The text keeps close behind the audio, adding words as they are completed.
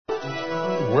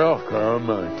Welcome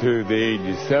to the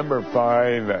December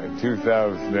 5,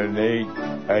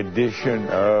 2008 edition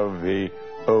of the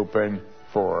Open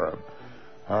Forum.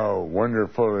 How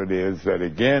wonderful it is that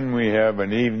again we have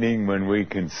an evening when we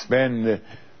can spend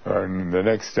the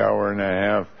next hour and a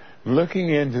half looking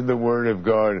into the Word of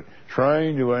God,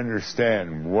 trying to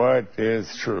understand what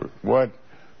is truth, what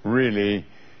really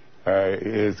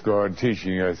is God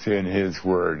teaching us in His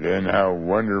Word, and how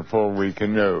wonderful we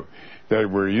can know that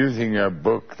we're using a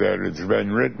book that has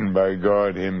been written by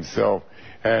God Himself,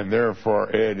 and therefore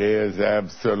it is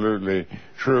absolutely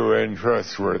true and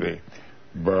trustworthy.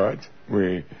 But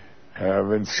we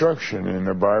have instruction in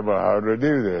the Bible how to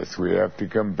do this. We have to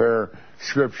compare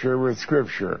Scripture with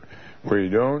Scripture. We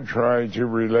don't try to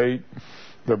relate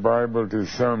the Bible to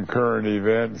some current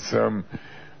event, some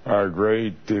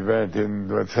great event in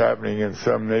what's happening in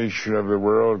some nation of the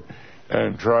world,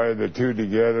 and try the two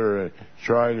together, and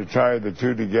try to tie the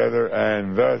two together,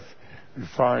 and thus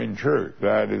find truth.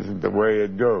 That isn't the way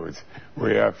it goes.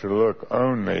 We have to look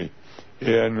only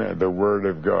in the Word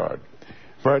of God.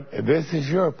 But this is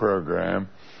your program.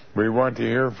 We want to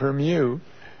hear from you.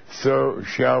 So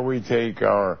shall we take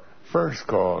our first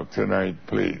call tonight,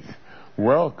 please?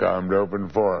 Welcome to Open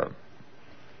Forum.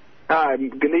 Hi,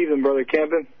 good evening, Brother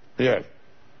Campen. Yes.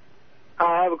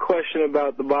 I have a question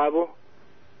about the Bible.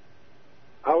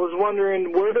 I was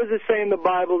wondering, where does it say in the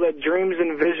Bible that dreams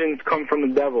and visions come from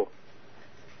the devil?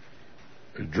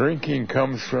 Drinking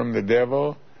comes from the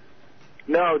devil?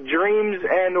 No, dreams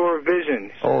and or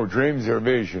visions. Oh, dreams or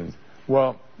visions.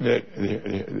 Well,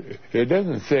 it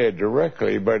doesn't say it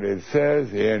directly, but it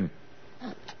says in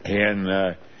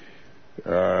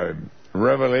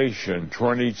Revelation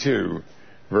 22,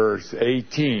 verse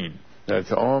 18.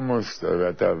 That's almost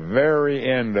at the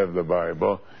very end of the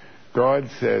Bible. God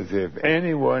says, if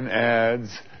anyone adds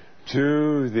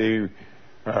to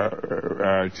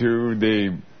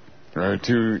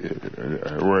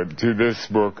this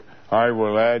book, I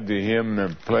will add to him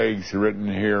the plagues written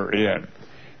herein.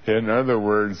 In other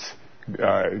words,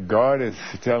 God is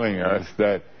telling us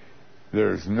that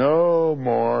there's no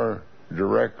more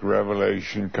direct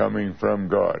revelation coming from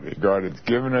God. God has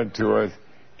given it to us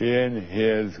in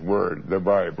His Word, the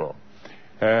Bible.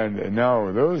 And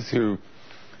now those who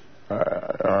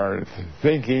are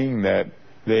thinking that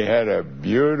they had a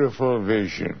beautiful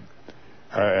vision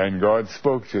and God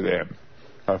spoke to them,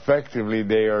 effectively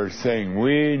they are saying,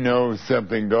 we know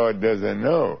something God doesn't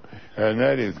know, and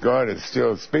that is God is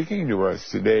still speaking to us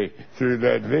today through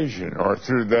that vision or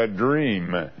through that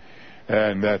dream,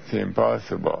 and that's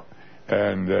impossible.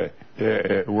 And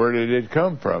where did it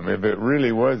come from? If it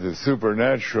really was a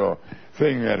supernatural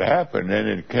thing that happened, and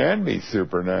it can be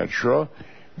supernatural,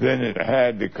 then it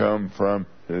had to come from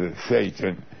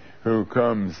Satan, who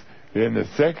comes in the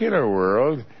secular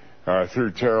world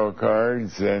through tarot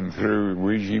cards and through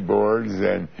Ouija boards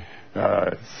and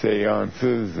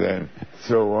seances and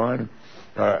so on.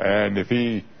 And if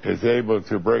he is able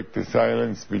to break the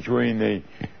silence between the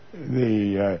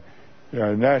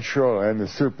natural and the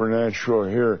supernatural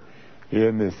here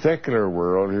in the secular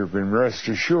world, you can rest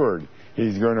assured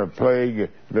he's going to plague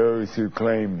those who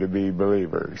claim to be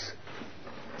believers.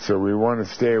 So we want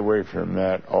to stay away from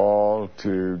that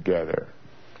altogether.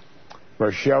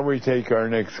 But shall we take our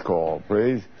next call,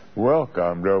 please?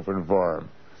 Welcome to Open Forum.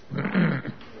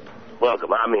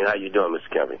 Welcome. How you doing, Mr.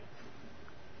 Kevin?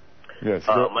 Yes.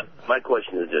 My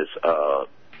question is this.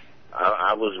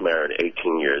 I was married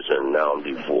 18 years, and now I'm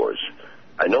divorced.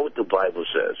 I know what the Bible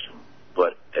says,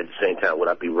 but at the same time, would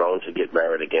I be wrong to get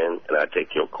married again? And I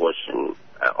take your question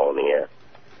on the air.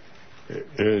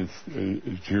 Is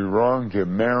you wrong to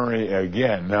marry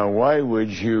again? Now, why would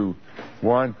you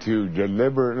want to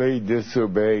deliberately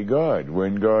disobey God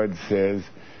when God says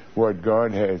what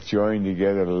God has joined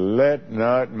together, let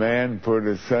not man put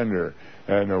asunder,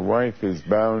 and a wife is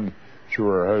bound to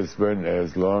her husband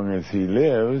as long as he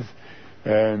lives,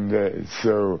 and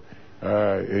so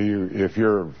if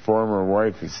your former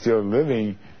wife is still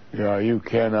living, you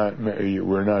cannot.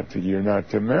 You're not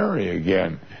to marry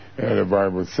again. The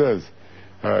Bible says.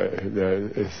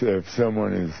 If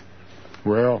someone is,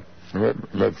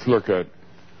 let's look at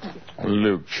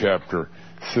Luke chapter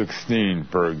 16,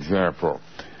 for example,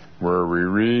 where we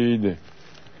read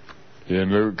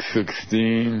in Luke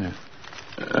 16,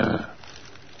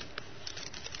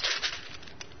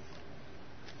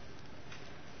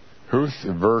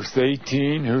 verse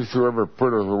 18, whosoever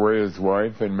putteth away his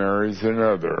wife and marries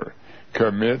another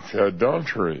commits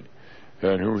adultery.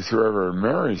 And whosoever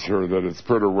marries her that is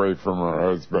put away from her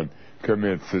husband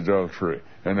commits adultery.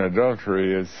 And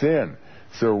adultery is sin.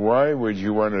 So why would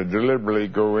you want to deliberately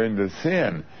go into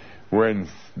sin when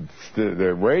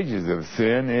the wages of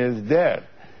sin is death.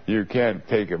 You can't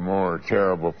take a more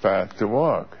terrible path to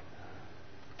walk.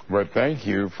 But thank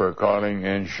you for calling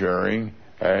and sharing.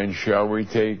 And shall we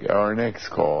take our next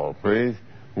call, please?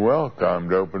 Welcome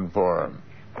to Open Forum.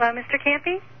 Hello, Mr.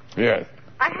 Campy? Yes.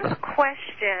 I have a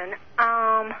question.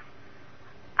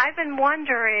 I've been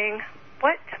wondering,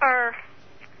 are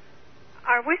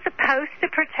we supposed to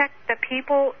protect the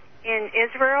people in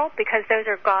Israel because those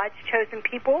are God's chosen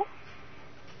people?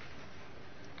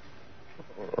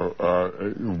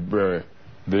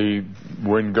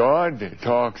 When God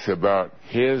talks about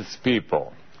His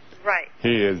people, right,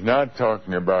 He is not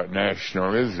talking about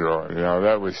national Israel. Now,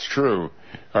 that was true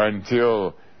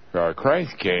until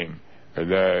Christ came.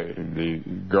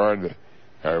 God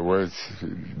was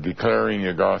declaring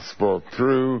the gospel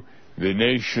through the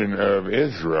nation of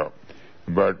Israel.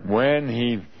 But when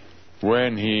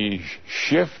he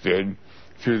shifted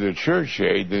to the church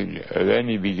age, then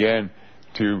he began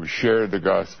to share the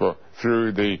gospel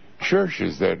through the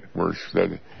churches that were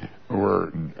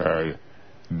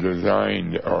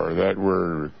designed or that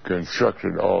were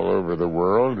constructed all over the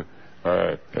world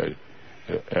as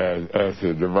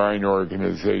a divine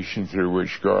organization through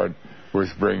which God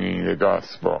was bringing the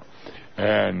gospel.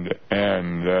 And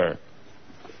in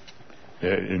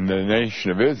the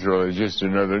nation of Israel is just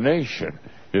another nation.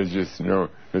 It's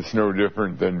no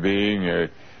different than being a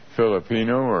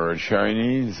Filipino or a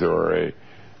Chinese or a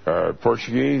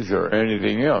Portuguese or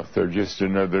anything else. They're just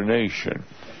another nation.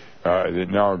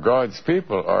 Now God's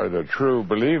people are the true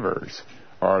believers,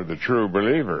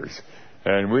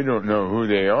 and we don't know who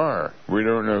they are. We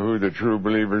don't know who the true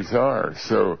believers are.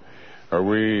 So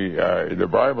the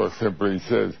Bible simply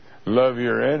says, love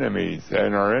your enemies,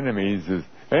 and our enemies is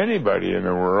anybody in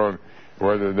the world,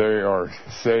 whether they are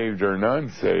saved or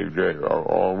non-saved.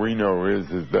 All we know is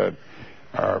that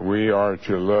we are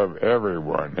to love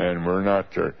everyone, and we're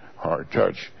not to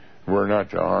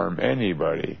harm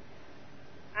anybody.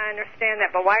 I understand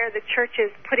that, but why are the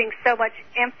churches putting so much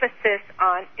emphasis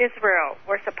on Israel?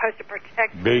 We're supposed to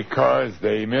protect... Because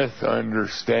they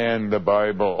misunderstand the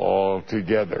Bible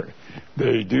altogether.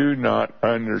 They do not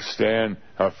understand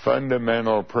a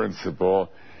fundamental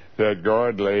principle that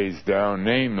God lays down,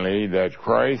 namely that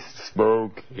Christ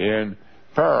spoke in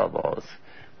parables.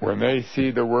 When they see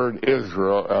the word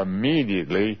Israel,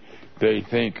 immediately they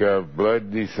think of blood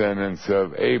descendants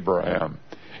of Abraham.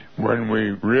 When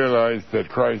we realize that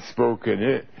Christ spoke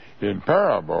in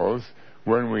parables,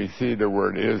 when we see the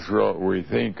word Israel, we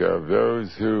think of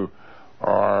those who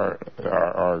are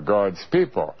God's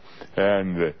people.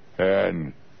 And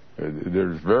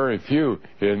there's very few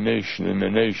in the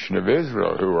nation of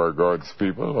Israel who are God's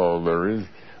people,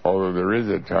 although there is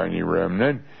a tiny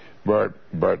remnant, but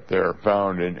they're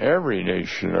found in every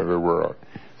nation of the world.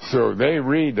 So they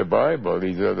read the Bible,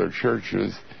 these other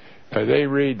churches, they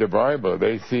read the Bible,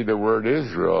 they see the word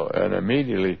Israel, and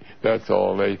immediately that's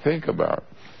all they think about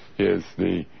is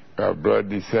the blood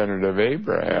descendant of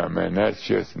Abraham, and that's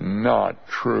just not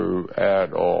true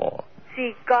at all.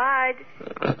 See,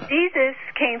 Jesus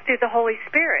came through the Holy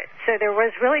Spirit, so there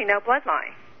was really no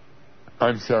bloodline.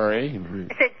 I'm sorry?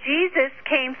 I said Jesus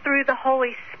came through the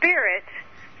Holy Spirit,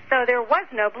 so there was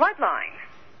no bloodline.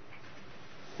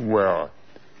 Well,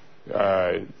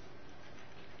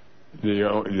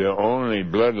 the only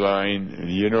bloodline,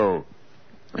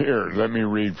 here, let me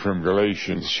read from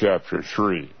Galatians chapter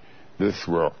 3. This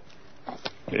will.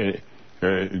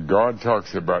 God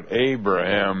talks about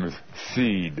Abraham's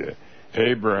seed.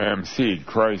 Abraham's seed.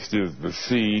 Christ is the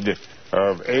seed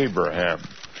of Abraham.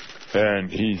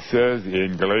 And he says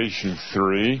in Galatians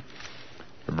 3,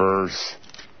 verse...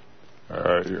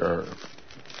 I'm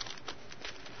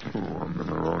in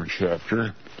the wrong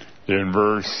chapter. In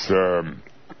verse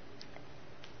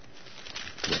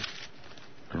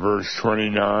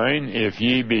 29, if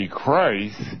ye be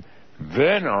Christ,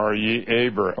 then are ye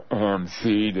Abraham's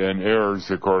seed and heirs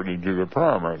according to the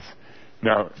promise.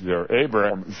 Now, they're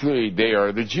Abraham's seed, they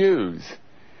are the Jews.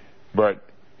 But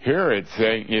here it's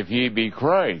saying, if ye be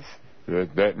Christ,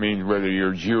 that means whether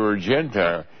you're Jew or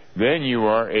Gentile, then you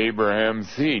are Abraham's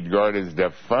seed. God is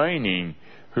defining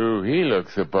who he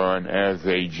looks upon as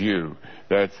a Jew.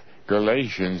 That's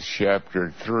Galatians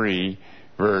chapter 3,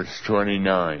 verse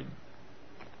 29.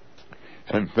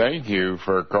 And thank you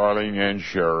for calling and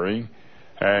sharing.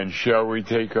 And shall we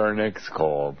take our next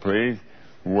call, please?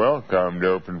 Welcome to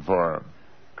Open Forum.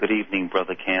 Good evening,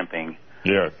 Brother Camping.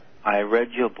 Yes. I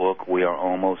read your book, We Are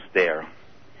Almost There.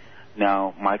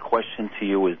 Now, my question to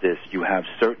you is this. You have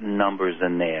certain numbers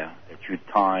in there that you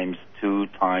times 2,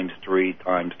 times 3,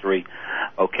 times 3.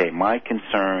 Okay, my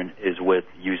concern is with,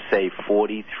 you say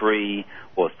 43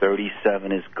 or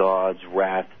 37 is God's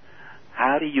wrath.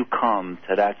 How do you come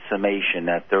to that summation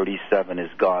that 37 is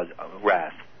God's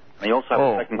wrath? And you also have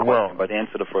a second question, but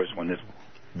answer the first one.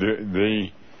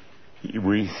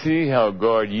 We see how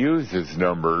God uses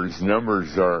numbers.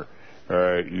 Numbers are,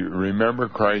 you remember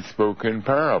Christ spoke in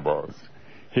parables.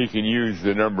 He can use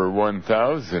the number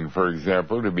 1,000, for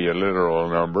example, to be a literal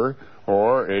number,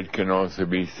 or it can also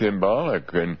be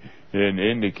symbolic in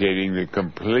indicating the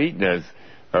completeness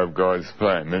of God's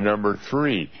plan. The number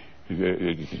 3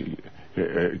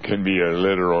 it can be a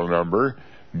literal number,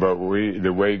 but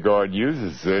the way God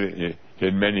uses it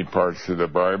in many parts of the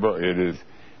Bible, it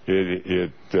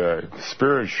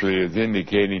spiritually is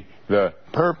indicating the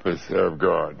purpose of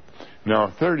God. Now,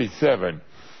 37,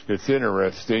 it's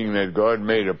interesting that God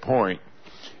made a point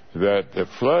that the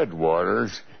flood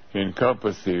waters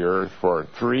encompass the earth for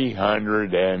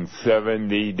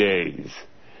 370 days.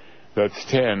 That's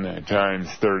 10 times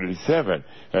 37.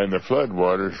 And the flood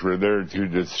waters were there to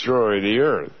destroy the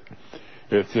earth.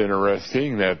 It's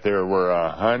interesting that there were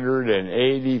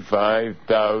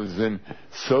 185,000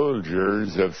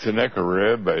 soldiers of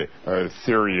Sennacherib, a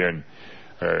Syrian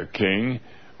king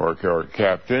or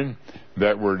captain,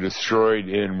 that were destroyed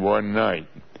in one night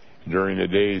during the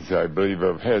days, I believe,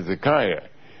 of Hezekiah.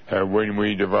 When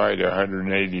we divide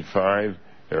 185,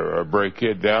 break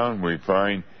it down, we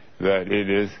find that it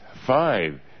is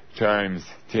 5 times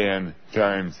 10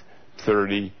 times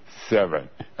 37.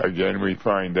 Again, we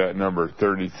find that number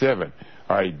 37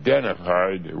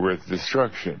 identified with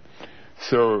destruction.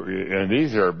 So, and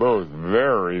these are both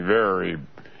very, very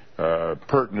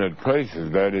pertinent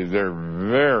places. That is, they're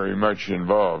very much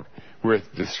involved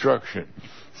with destruction.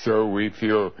 So we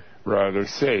feel rather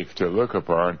safe to look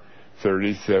upon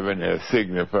 37 as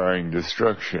signifying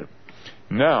destruction.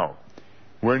 Now,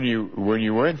 when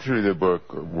you went through the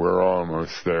book, we're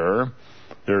almost there.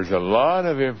 There's a lot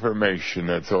of information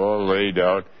that's all laid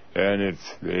out, and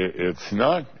it's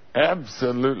not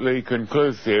absolutely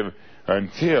conclusive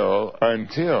until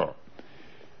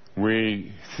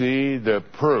we see the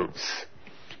proofs.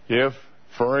 If,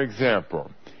 for example,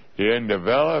 in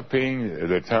developing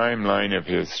the timeline of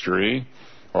history,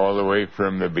 all the way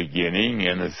from the beginning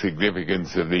and the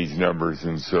significance of these numbers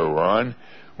and so on,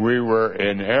 we were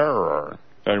in error,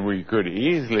 and we could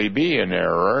easily be in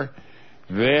error.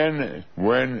 Then,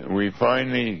 when we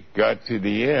finally got to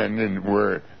the end and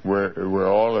where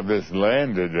all of this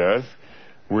landed us,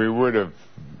 we would have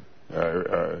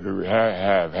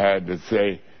had to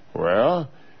say, well,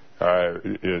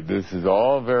 this is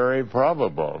all very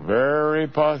probable, very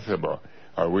possible.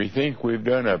 We think we've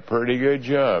done a pretty good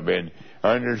job in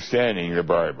understanding the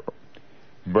Bible,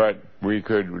 but we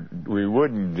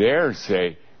wouldn't dare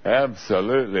say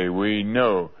absolutely we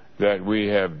know that we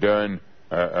have done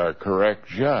a correct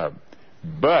job.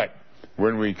 But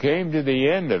when we came to the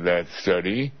end of that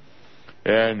study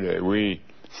and we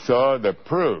saw the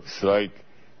proofs, like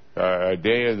a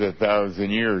day is 1,000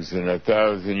 years and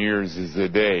 1,000 years is a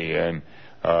day, and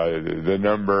the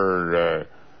number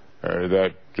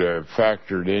that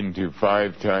factored into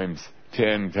 5 times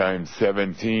 10 times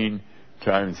 17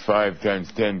 times 5 times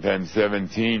 10 times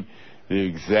 17, the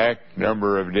exact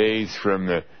number of days from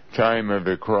the time of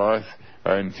the cross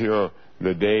until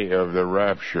the day of the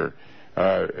rapture.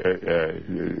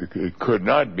 It could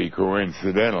not be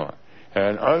coincidental.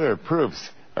 And other proofs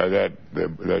that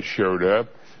showed up,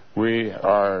 we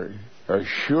are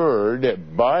assured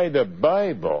by the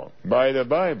Bible,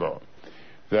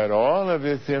 that all of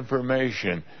this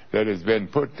information that has been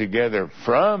put together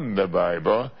from the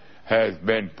Bible has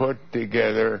been put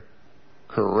together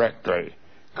correctly,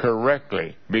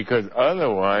 because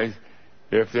otherwise,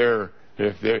 if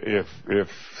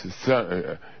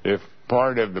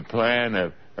part of the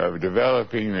plan of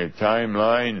developing the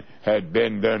timeline had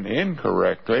been done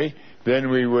incorrectly, then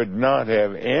we would not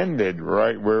have ended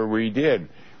right where we did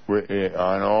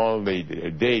on all the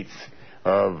dates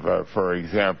of, for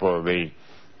example, the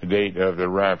date of the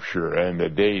rapture and the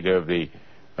date of the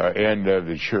end of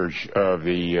the church, of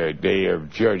the day of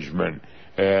judgment,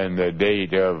 and the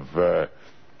date of the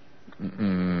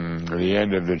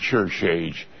end of the church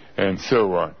age, and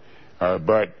so on.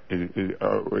 But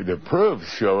the proofs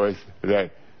show us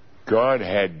that God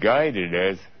had guided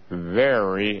us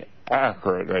very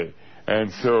accurately.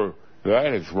 And so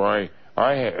that is why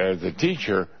as a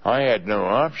teacher, I had no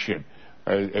option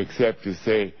except to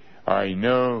say, I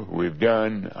know we've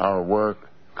done our work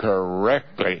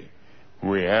correctly.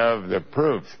 We have the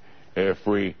proofs. If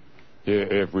we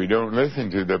If we don't listen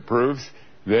to the proofs,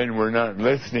 then we're not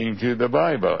listening to the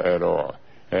Bible at all.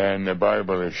 And the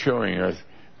Bible is showing us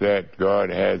that God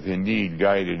has indeed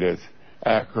guided us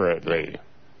accurately.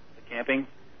 Camping?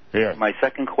 Yeah. My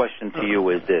second question to you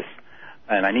is this,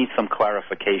 and I need some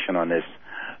clarification on this.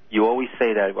 You always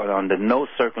say that under no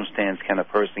circumstance can a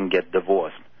person get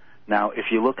divorced. Now,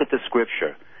 if you look at the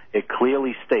Scripture, it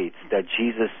clearly states that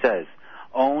Jesus says,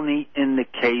 only in the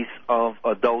case of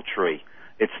adultery.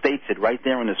 It states it right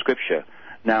there in the Scripture.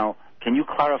 Now, can you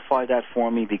clarify that for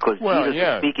me? Because Jesus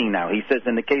is speaking now. He says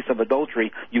in the case of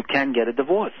adultery, you can get a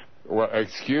divorce. Well,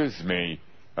 excuse me.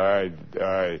 When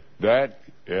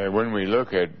we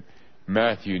look at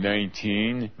Matthew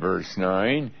 19, verse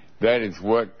 9, that is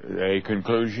what a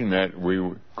conclusion that we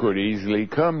could easily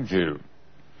come to.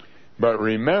 But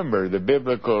remember, the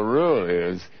biblical rule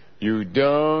is you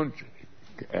don't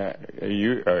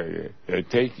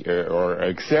take or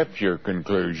accept your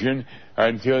conclusion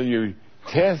until you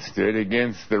test it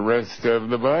against the rest of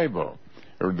the Bible,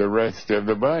 or the rest of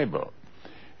the Bible.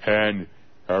 And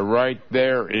right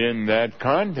there in that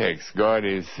context,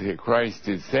 Christ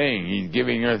is saying, He's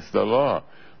giving us the law.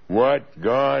 What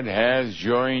God has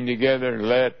joined together,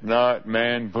 let not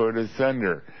man put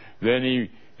asunder. Then he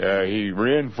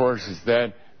reinforces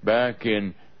that back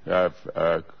in 1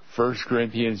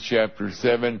 Corinthians chapter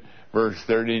 7, verse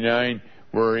 39,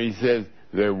 where he says,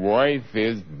 the wife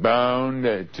is bound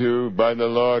by the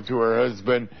law to her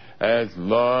husband as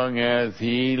long as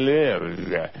he lives.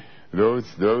 Those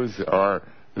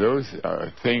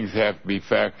things have to be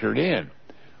factored in.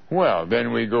 Well,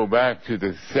 then we go back to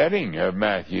the setting of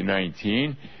Matthew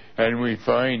 19, and we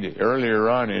find earlier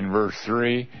on in verse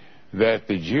 3 that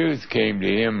the Jews came to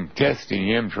him, testing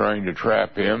him, trying to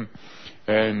trap him,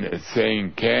 and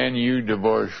saying, can you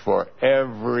divorce for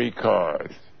every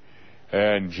cause?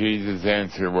 And Jesus'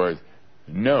 answer was,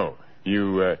 no,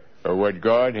 what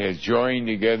God has joined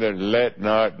together, let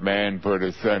not man put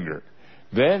asunder.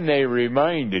 Then they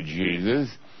reminded Jesus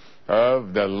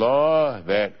of the law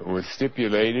that was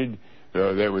stipulated,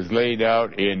 that was laid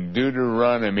out in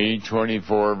Deuteronomy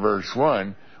 24, verse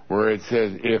 1, where it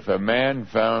says, if a man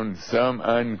found some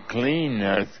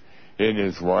uncleanness in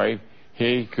his wife,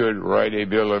 he could write a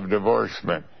bill of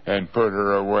divorcement and put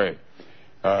her away.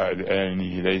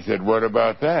 And they said, what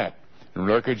about that? And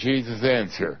look at Jesus'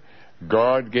 answer.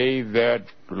 God gave that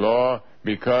law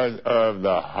because of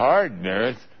the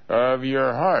hardness of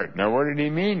your heart. Now, what did he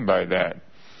mean by that?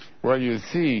 Well, you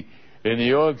see, in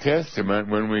the Old Testament,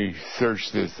 when we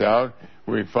search this out,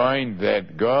 we find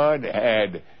that God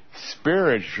had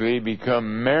spiritually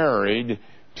become married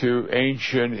to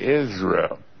ancient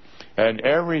Israel.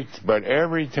 But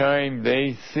every time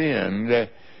they sinned,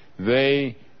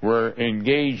 they were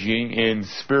engaging in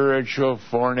spiritual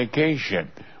fornication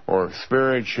or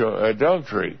spiritual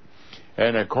adultery.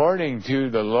 And according to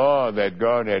the law that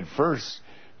God had first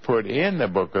put in the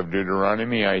book of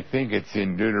Deuteronomy, I think it's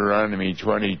in Deuteronomy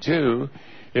 22,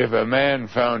 if a man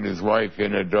found his wife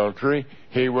in adultery,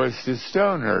 he was to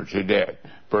stone her to death,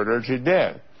 put her to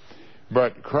death.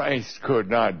 But Christ could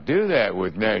not do that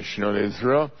with national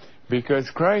Israel because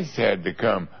Christ had to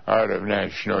come out of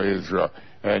national Israel,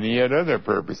 and he had other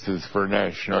purposes for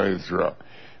national Israel.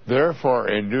 Therefore,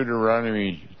 in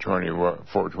Deuteronomy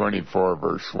 24,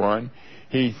 verse 1,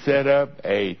 he set up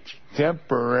a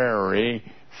temporary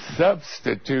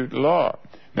substitute law.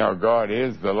 Now, God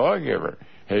is the lawgiver.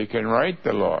 He can write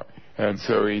the law. And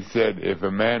so he said, if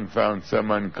a man found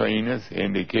some uncleanness,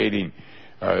 indicating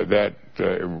that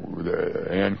the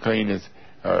uncleanness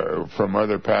from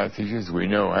other passages we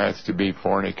know has to be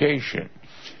fornication.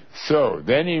 So,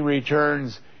 then he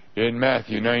returns in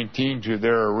Matthew 19 to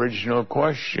their original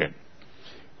question.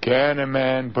 Can a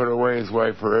man put away his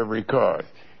wife for every cause?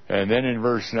 And then in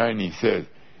verse 9 he says,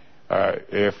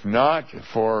 if not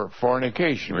for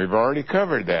fornication. We've already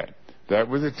covered that. That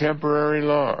was a temporary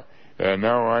law. And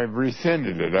now I've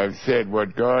rescinded it. I've said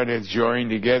what God has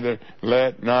joined together,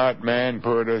 let not man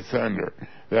put asunder.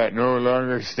 That no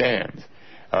longer stands.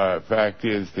 Fact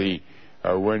is, at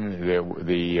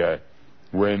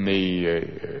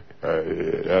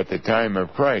the time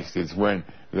of Christ is when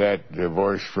that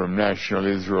divorce from national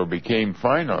Israel became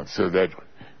final, so that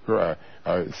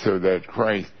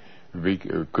Christ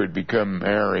could become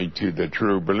married to the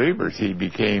true believers. He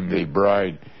became the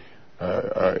bride,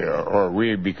 or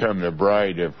we become the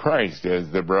bride of Christ as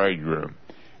the bridegroom.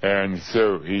 And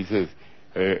so he says,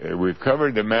 we've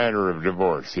covered the matter of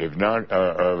divorce, if not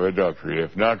of adultery.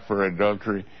 If not for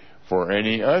adultery, for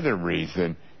any other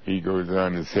reason, he goes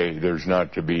on to say there's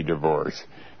not to be divorce.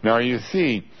 Now you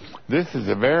see, this is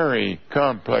a very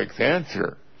complex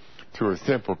answer to a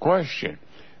simple question.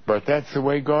 But that's the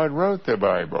way God wrote the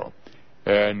Bible.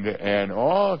 And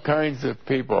all kinds of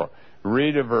people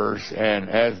read a verse, and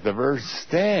as the verse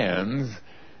stands,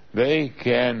 they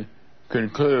can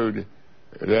conclude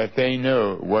that they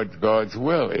know what God's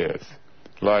will is.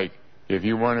 Like, if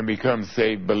you want to become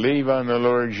saved, believe on the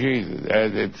Lord Jesus.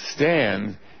 As it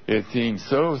stands, it seems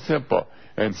so simple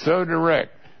and so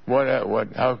direct.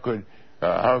 How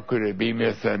could it be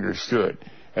misunderstood?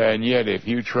 And yet, if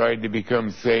you tried to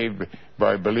become saved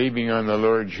by believing on the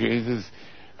Lord Jesus,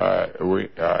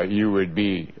 you would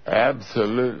be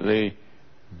absolutely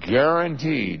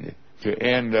guaranteed to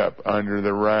end up under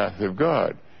the wrath of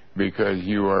God, because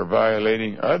you are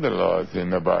violating other laws in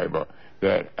the Bible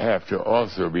that have to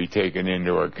also be taken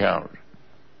into account.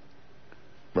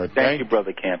 But thank you,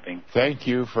 Brother Camping. Thank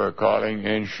you for calling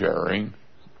and sharing.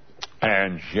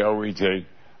 And shall we take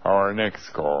our next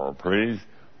call, please?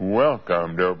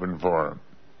 Welcome to Open Forum.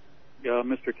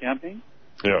 Mr. Camping?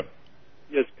 Yeah.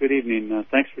 Yes, good evening.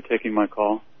 Thanks for taking my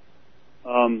call.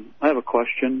 I have a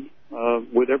question.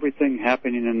 With everything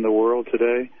happening in the world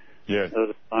today, yes,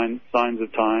 the signs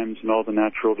of times and all the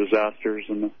natural disasters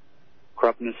and the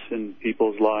corruptness in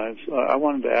people's lives, I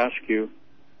wanted to ask you,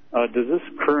 does this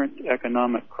current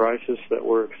economic crisis that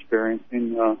we're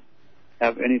experiencing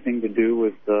have anything to do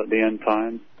with the end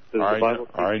times?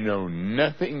 I know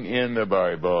nothing in the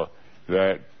Bible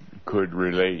that could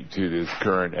relate to this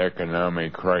current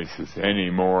economic crisis any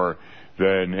more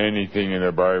than anything in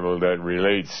the Bible that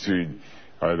relates to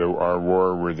our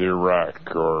war with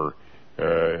Iraq or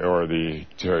the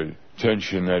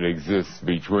tension that exists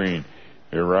between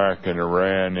Iraq and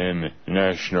Iran and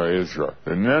national Israel.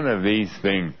 None of these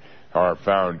things are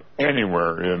found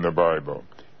anywhere in the Bible.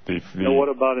 Now, what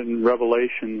about in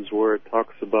Revelations, where it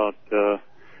talks about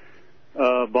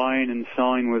buying and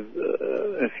selling with,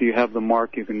 if you have the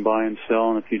mark, you can buy and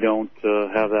sell, and if you don't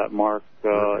have that mark,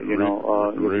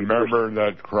 remember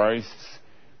that Christ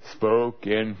spoke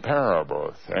in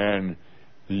parables, and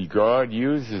God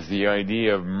uses the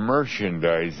idea of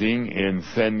merchandising in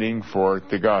sending forth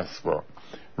the gospel.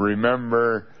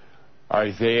 Remember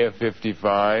Isaiah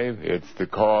 55, it's the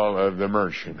call of the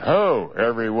merchant. Ho,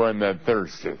 everyone that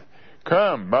thirsteth,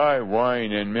 come buy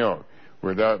wine and milk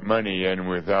without money and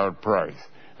without price,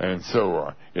 and so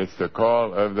on. It's the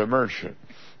call of the merchant.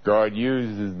 God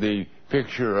uses the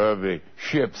picture of the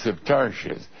ships of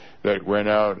Tarshish that went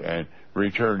out and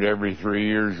returned every 3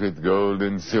 years with gold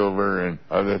and silver and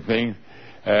other things,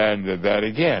 and that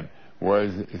again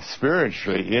was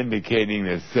spiritually indicating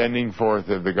the sending forth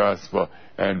of the gospel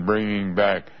and bringing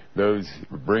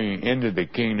into the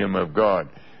kingdom of God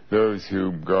those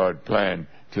whom God planned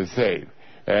to save.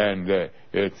 And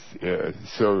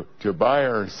so to buy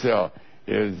or sell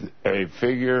is a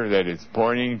figure that is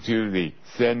pointing to the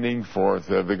sending forth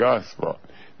of the gospel.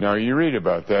 Now, you read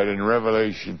about that in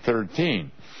Revelation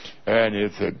 13, and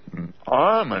it's an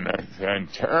ominous and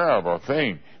terrible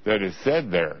thing that is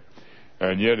said there,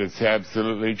 and yet it's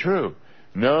absolutely true.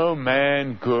 No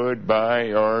man could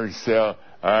buy or sell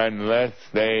unless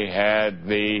they had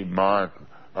the mark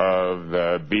of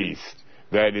the beast.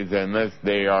 That is, unless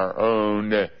they are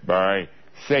owned by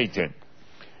Satan.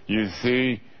 You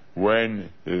see, when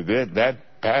that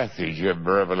passage of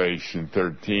Revelation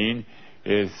 13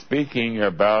 is speaking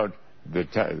about the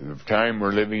time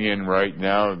we're living in right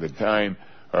now, the time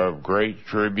of great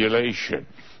tribulation,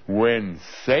 when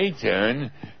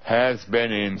Satan has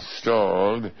been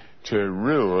installed to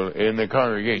rule in the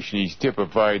congregation. He's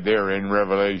typified there in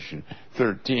Revelation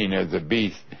 13 as a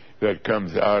beast that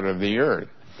comes out of the earth.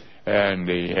 And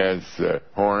he has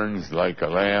horns like a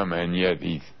lamb, and yet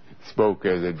he spoke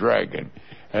as a dragon.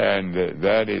 And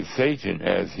that is Satan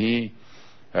as he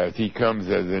comes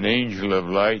as an angel of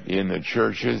light in the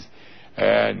churches.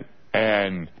 And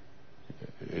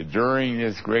during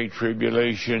this great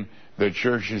tribulation, the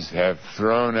churches have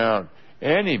thrown out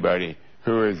anybody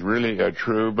who is really a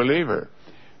true believer,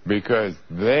 because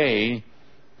they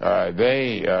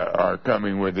are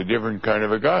coming with a different kind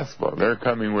of a gospel. They're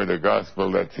coming with a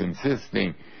gospel that's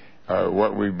insisting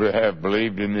what we have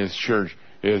believed in this church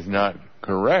is not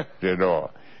correct at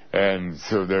all. And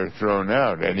so they're thrown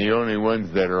out. And the only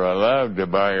ones that are allowed to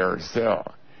buy or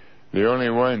sell, the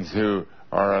only ones who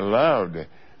are allowed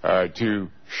to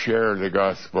share the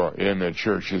gospel in the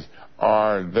churches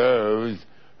are those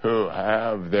who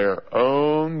have their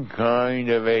own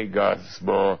kind of a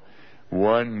gospel,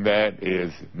 one that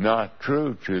is not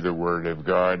true to the Word of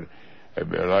God.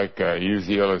 Like I use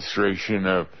the illustration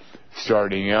of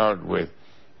starting out with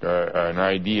an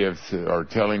idea or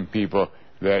telling people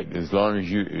that as long as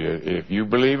if you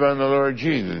believe on the Lord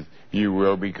Jesus, you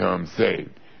will become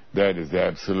saved. That is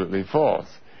absolutely false.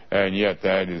 and yet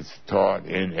that is taught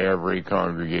in every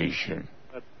congregation.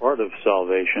 That's part of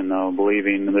salvation, though,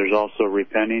 believing. There's also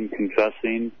repenting,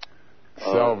 confessing.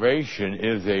 Salvation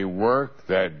is a work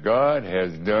that God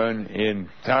has done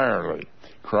entirely.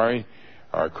 Christ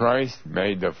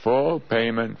made the full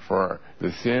payment for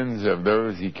the sins of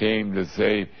those he came to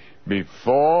save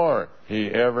before he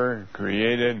ever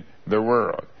created the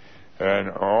world. And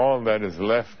all that is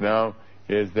left now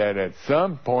is that at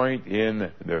some point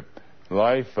in the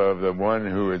life of the one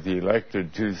who is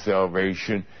elected to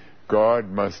salvation, God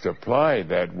must apply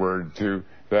that word to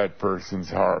that person's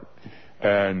heart.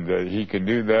 And he can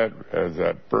do that as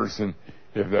that person,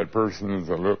 if that person is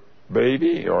a little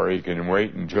baby, or he can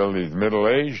wait until he's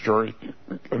middle-aged, or he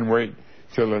can wait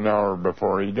till an hour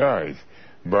before he dies.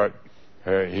 But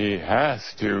he has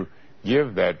to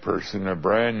give that person a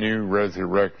brand new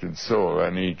resurrected soul,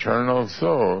 an eternal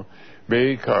soul,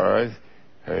 because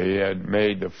he had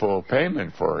made the full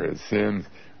payment for his sins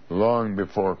long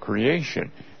before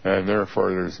creation. And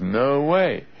therefore there's no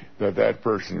way that that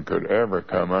person could ever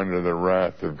come under the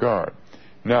wrath of God.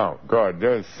 Now, God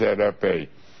does set up a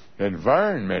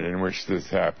environment in which this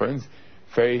happens.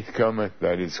 Faith cometh,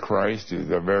 that is, Christ is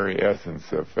the very essence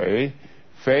of faith.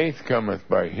 Faith cometh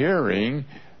by hearing,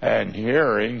 and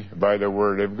hearing by the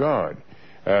Word of God.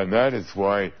 And that is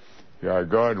why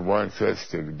God wants us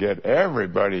to get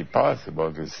everybody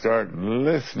possible to start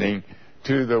listening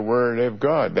to the Word of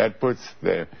God. That puts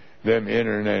them in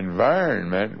an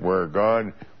environment where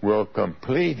God will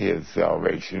complete his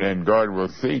salvation, and God will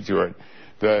see to it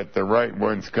that the right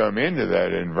ones come into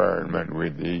that environment.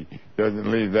 He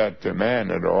doesn't leave that to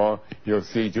man at all. He'll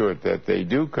see to it that they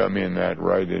do come in that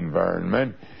right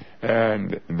environment,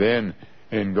 and then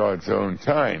in God's own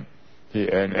time, one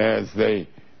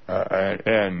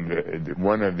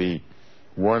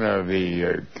of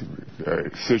the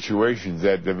situations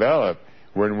that develop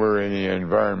when we're in the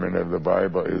environment of the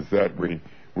Bible is that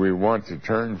we want to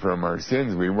turn from our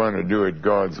sins. We want to do it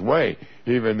God's way,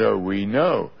 even though we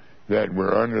know that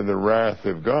we're under the wrath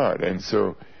of God. And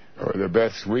so the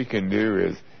best we can do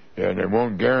is, and it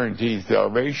won't guarantee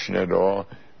salvation at all,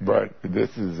 but this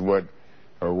is what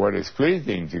is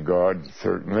pleasing to God,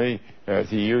 certainly, as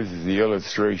he uses the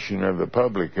illustration of the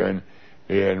publican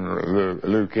in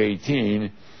Luke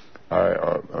 18,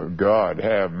 God,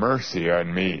 have mercy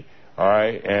on me.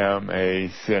 I am a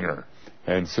sinner.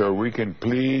 And so we can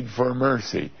plead for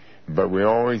mercy, but we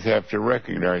always have to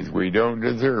recognize we don't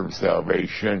deserve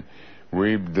salvation.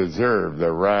 We deserve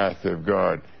the wrath of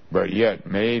God. But yet,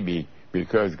 maybe,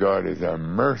 because God is a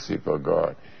merciful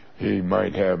God, he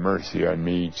might have mercy on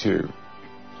me too.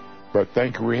 But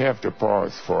we have to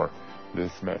pause for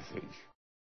this message.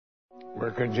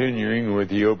 We're continuing with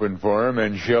the Open Forum,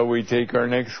 and shall we take our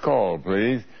next call,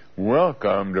 please?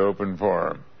 Welcome to Open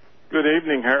Forum. Good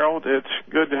evening, Harold. It's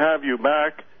good to have you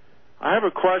back. I have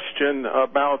a question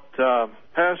about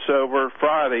Passover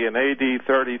Friday in AD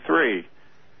 33.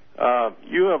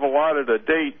 You have allotted a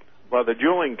date by the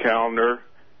Julian calendar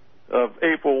of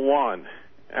April 1,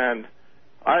 and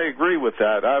I agree with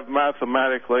that.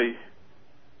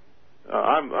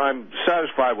 I'm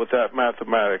satisfied with that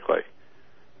mathematically.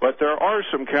 But there are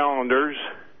some calendars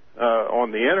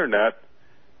on the Internet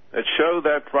that show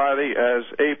that Friday as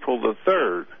April the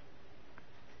 3rd.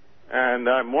 And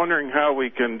I'm wondering how we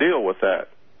can deal with that.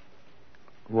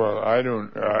 Well, I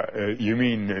don't... you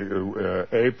mean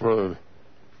April...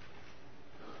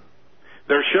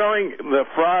 They're showing the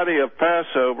Friday of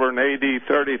Passover in AD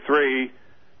 33,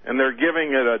 and they're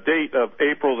giving it a date of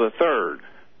April the 3rd.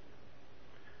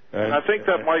 And I think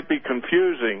that might be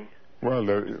confusing. Well,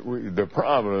 the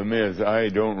problem is I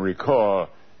don't recall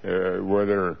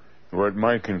what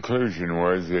my conclusion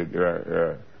was.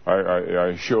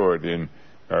 I show it in...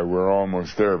 we're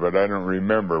almost there, but I don't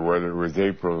remember whether it was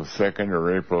April 2nd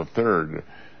or April 3rd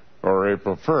or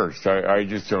April 1st. I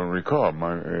just don't recall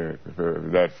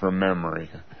that from memory.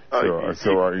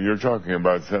 So you're talking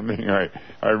about something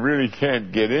I really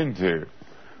can't get into.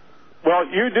 Well,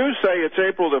 you do say it's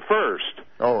April the 1st.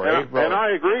 Oh, April. And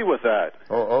I agree with that.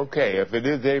 Oh, okay. If it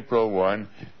is April 1,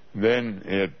 then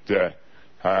it...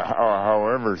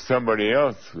 however somebody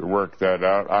else worked that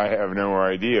out, I have no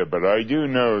idea. But I do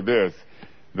know this,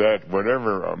 that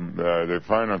whatever the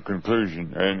final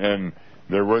conclusion, and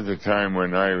there was a time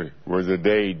when I was a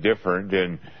day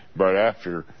different, but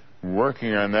after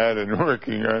working on that and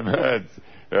working on that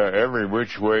every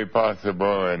which way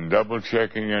possible and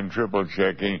double-checking and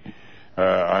triple-checking,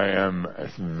 I am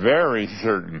very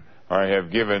certain I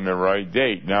have given the right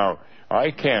date. Now,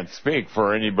 I can't speak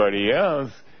for anybody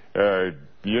else.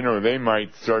 They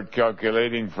might start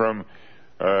calculating from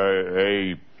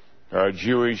a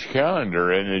Jewish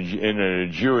calendar. In a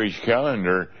Jewish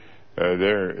calendar,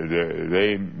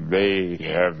 they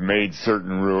have made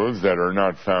certain rules that are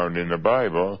not found in the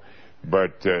Bible,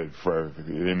 but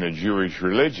in the Jewish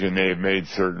religion, they have made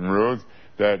certain rules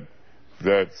that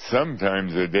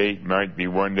sometimes a date might be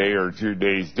 1 day or 2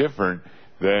 days different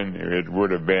than it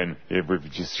would have been if we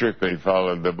just strictly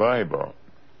followed the Bible.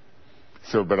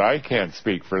 So, but I can't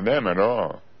speak for them at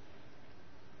all.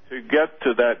 To get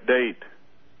to that date.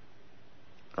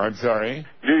 I'm sorry?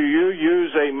 Do you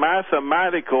use a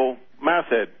mathematical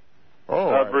method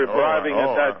of arriving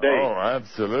at that date? Oh,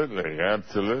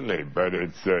 absolutely. But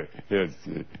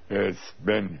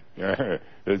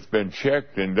it's been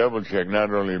checked and double checked,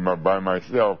 not only by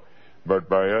myself but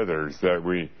by others, that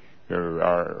we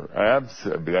are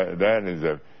that is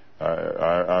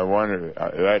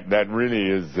that really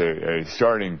is a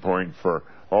starting point for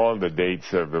all the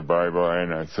dates of the Bible,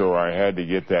 and so I had to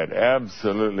get that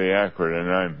absolutely accurate,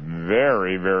 and I'm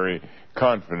very, very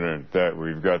confident that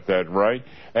we've got that right.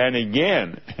 And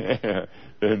again,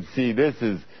 and see, this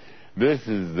is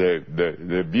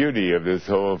the beauty of this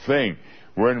whole thing.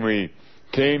 When we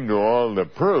came to all the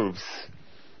proofs,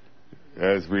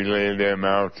 as we laid them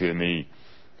out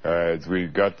as we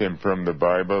got them from the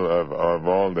Bible of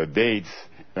all the dates,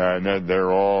 and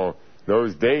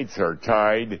those dates are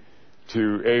tied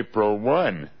to April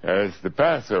 1 as the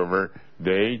Passover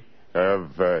date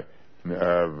of AD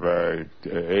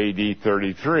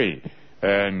 33,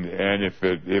 and if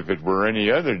it were any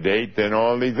other date, then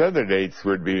all these other dates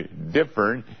would be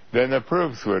different. Then the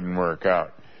proofs wouldn't work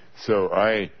out. So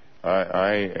if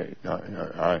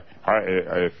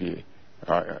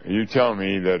you tell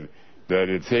me that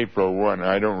it's April 1,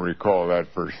 I don't recall that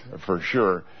for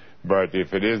sure. But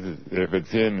if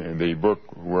it's in the book,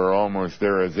 we're almost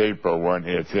there as April 1,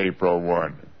 it's April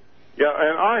 1. Yeah,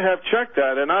 and I have checked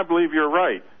that, and I believe you're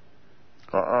right.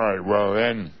 All right, well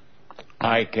then,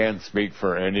 I can't speak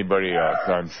for anybody else.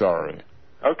 I'm sorry.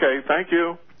 Okay, thank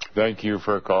you. Thank you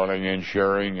for calling and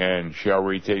sharing, and shall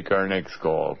we take our next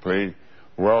call, please?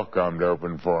 Welcome to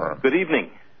Open Forum. Good evening.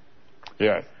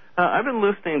 Yes. I've been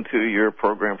listening to your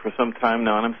program for some time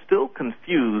now, and I'm still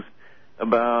confused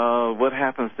about what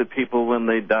happens to people when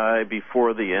they die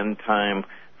before the end time.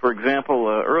 For example,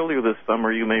 earlier this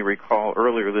summer, you may recall,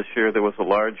 earlier this year, there was a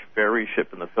large ferry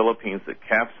ship in the Philippines that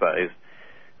capsized,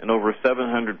 and over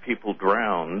 700 people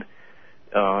drowned,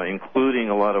 including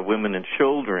a lot of women and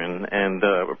children. And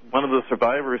one of the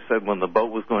survivors said when the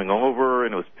boat was going over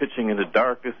and it was pitching into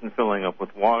darkness and filling up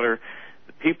with water,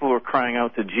 the people were crying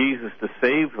out to Jesus to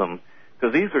save them.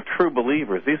 Because these are true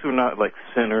believers. These are not like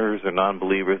sinners or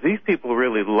non-believers. These people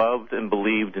really loved and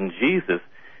believed in Jesus.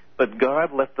 But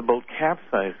God let the boat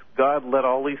capsize. God let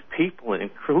all these people,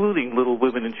 including little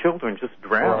women and children, just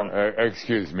drown.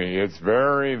 Excuse me. It's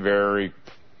very, very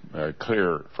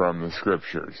clear from the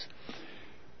Scriptures.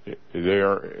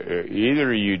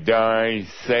 Either you die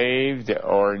saved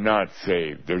or not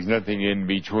saved. There's nothing in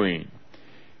between.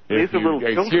 If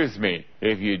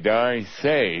you die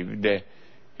saved,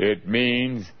 it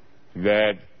means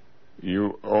that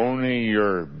only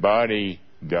your body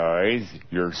dies.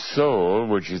 Your soul,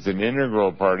 which is an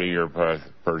integral part of your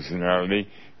personality,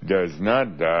 does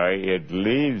not die. It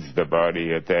leaves the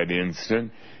body at that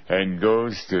instant and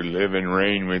goes to live and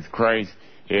reign with Christ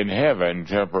in heaven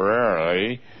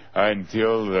temporarily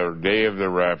until the day of the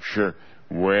rapture,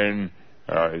 when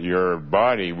your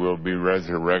body will be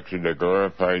resurrected, a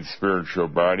glorified spiritual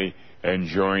body, and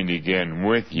joined again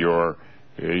with your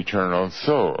eternal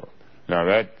soul. Now,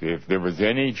 that if there was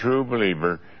any true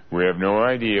believer, we have no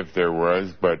idea if there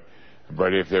was, but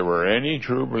if there were any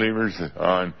true believers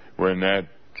on when the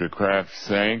craft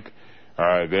sank,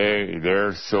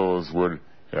 their souls would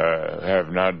have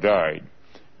not died.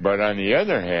 But on the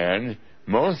other hand,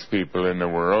 most people in the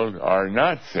world are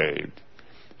not saved,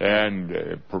 and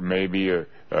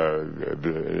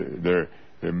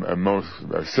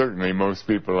certainly most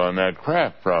people on that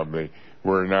craft probably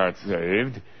were not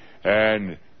saved,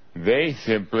 and they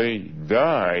simply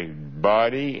die,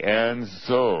 body and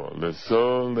soul. The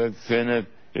soul that sinneth,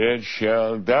 it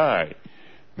shall die.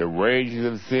 The wages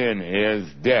of sin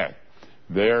is death.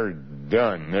 They're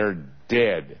done. They're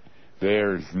dead.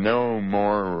 There's no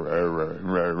more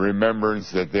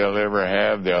remembrance that they'll ever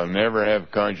have. They'll never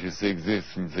have conscious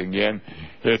existence again.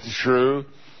 It's true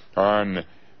on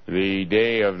the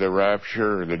day of the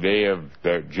rapture, the day of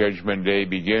the judgment day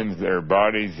begins, their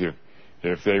bodies,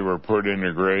 if they were put in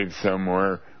a grave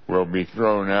somewhere, will be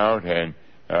thrown out and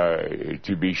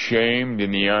to be shamed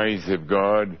in the eyes of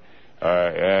God,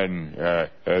 and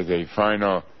as a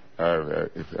final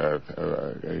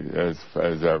as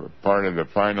a part of the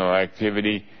final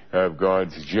activity, of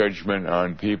God's judgment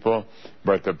on people,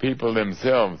 but the people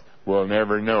themselves will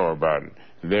never know about it.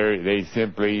 They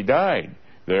simply died.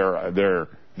 They're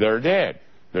dead.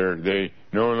 They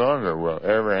no longer will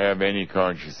ever have any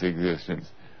conscious existence.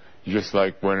 Just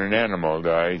like when an animal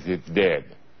dies, it's dead.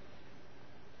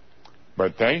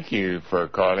 But thank you for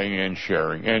calling and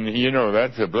sharing. And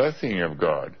that's a blessing of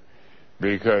God,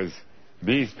 because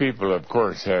these people, of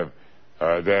course, have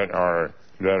that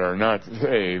are not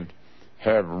saved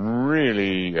have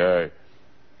really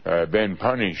been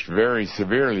punished very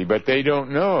severely, but they don't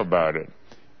know about it.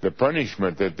 The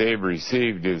punishment that they've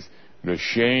received is the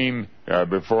shame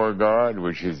before God,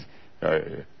 which is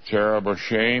terrible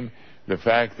shame. The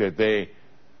fact that they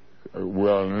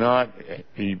will not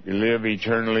live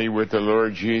eternally with the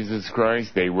Lord Jesus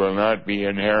Christ. They will not be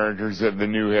inheritors of the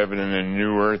new heaven and the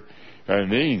new earth.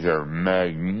 And these are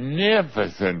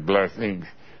magnificent blessings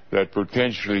that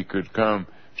potentially could come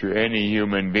to any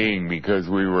human being, because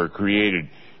we were created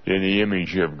in the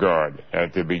image of God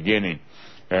at the beginning.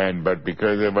 But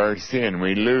because of our sin,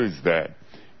 we lose that.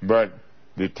 But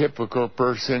the typical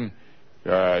person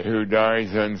who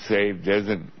dies unsaved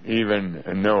doesn't even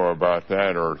know about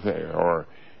that, or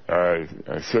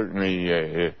certainly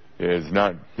is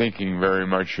not thinking very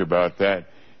much about that.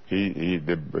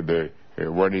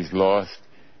 What he's lost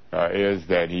is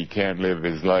that he can't live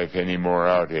his life anymore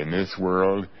out in this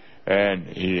world, and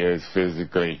he is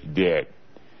physically dead.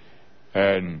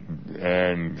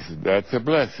 And that's a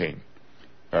blessing,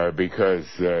 because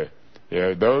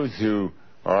those who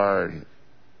are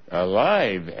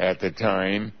alive at the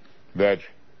time that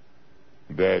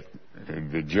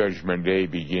the judgment day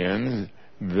begins,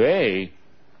 they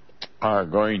are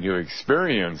going to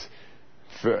experience,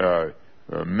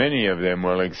 many of them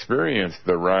will experience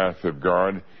the wrath of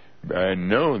God and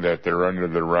know that they're under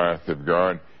the wrath of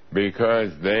God,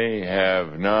 because they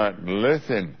have not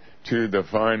listened to the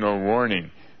final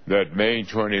warning that May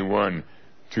 21,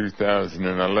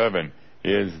 2011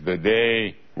 is the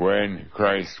day when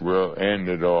Christ will end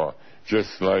it all.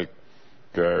 Just like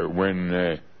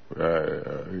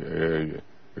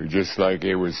just like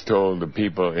it was told the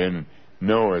people in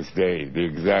Noah's day, the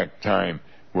exact time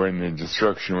when the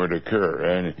destruction would occur.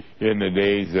 And in the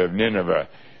days of Nineveh,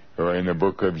 or in the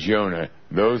book of Jonah,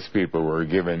 those people were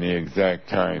given the exact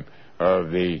time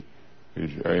of the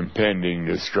impending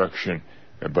destruction.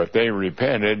 But they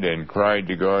repented and cried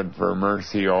to God for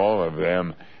mercy, all of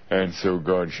them, and so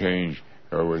God changed,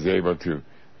 or was able to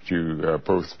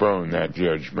postpone that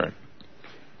judgment.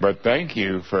 But thank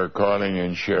you for calling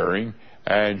and sharing.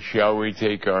 And shall we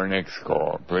take our next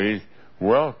call, please?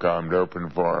 Welcome to Open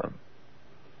Forum.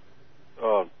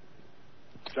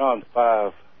 John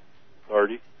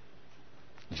 5:30.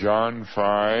 John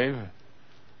 5,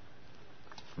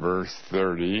 verse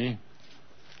 30.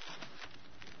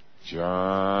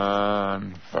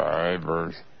 John 5,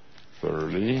 verse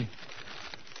 30.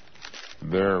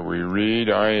 There we read,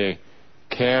 I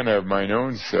can of mine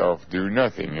own self do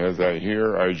nothing. As I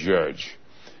hear, I judge.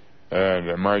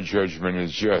 And my judgment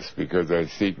is just, because I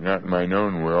seek not mine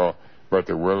own will, but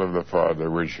the will of the Father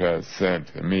which has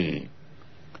sent me.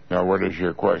 Now, what is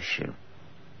your question?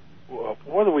 Well,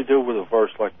 what do we do with a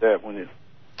verse like that when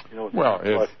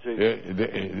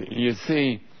you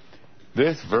see,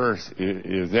 this verse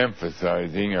is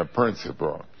emphasizing a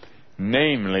principle,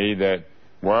 namely that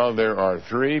while there are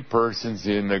three persons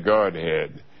in the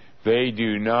Godhead, they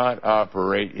do not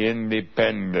operate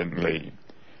independently.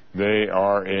 They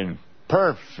are in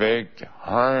perfect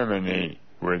harmony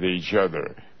with each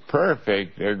other,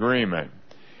 perfect agreement.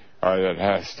 That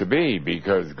has to be,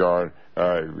 because God,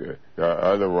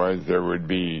 otherwise there would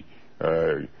be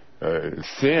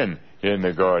sin in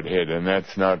the Godhead, and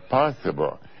that's not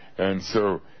possible. And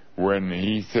so when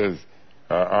he says,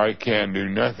 I can do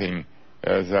nothing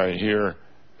as I hear,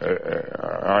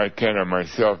 I can of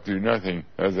myself do nothing,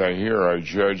 as I hear I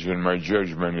judge, and my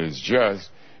judgment is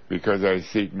just, because I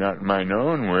seek not mine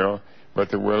own will, but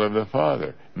the will of the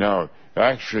Father. Now,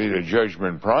 actually the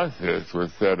judgment process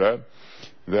was set up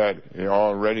that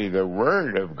already the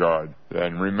Word of God,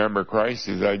 and remember Christ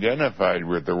is identified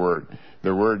with the Word.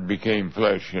 The Word became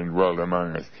flesh and dwelt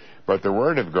among us. But the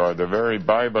Word of God, the very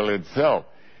Bible itself,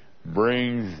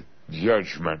 brings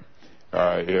judgment.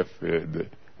 If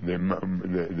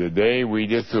the day we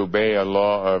disobey a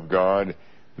law of God,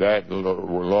 that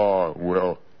law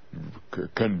will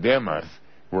condemn us.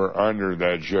 We're under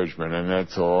that judgment, and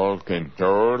that's all in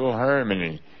total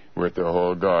harmony with the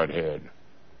whole Godhead.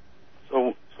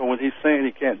 So when he's saying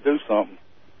he can't do something,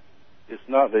 it's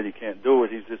not that he can't do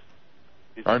it. He's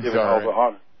giving all the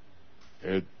honor.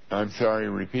 I'm sorry.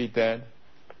 Repeat that.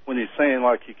 When he's saying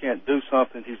like he can't do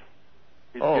something, he's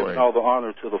He's giving all the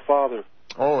honor to the Father.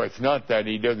 Oh, it's not that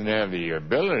he doesn't have the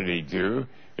ability to.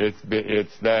 It's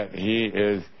that he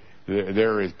is.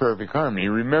 There is perfect harmony.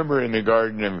 Remember in the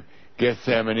Garden of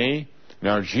Gethsemane?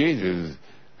 Now Jesus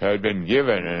had been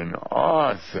given an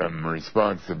awesome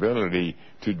responsibility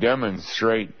to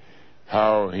demonstrate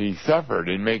how he suffered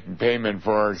in making payment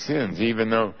for our sins. Even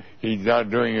though he's not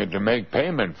doing it to make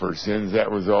payment for sins, that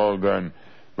was all done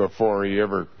before he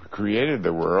ever created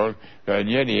the world, and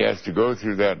yet he has to go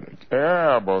through that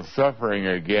terrible suffering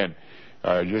again,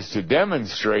 just to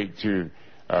demonstrate to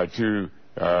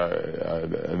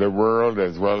the world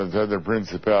as well as other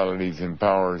principalities and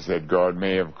powers that God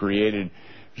may have created,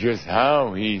 just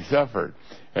how he suffered.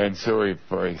 And so he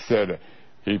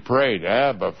prayed,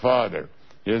 Abba, Father,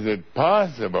 is it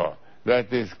possible that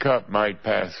this cup might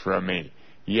pass from me?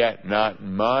 Yet not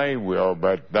my will,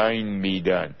 but thine be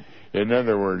done. In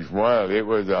other words, while it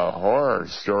was a horror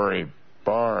story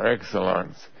par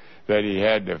excellence that he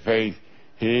had to face,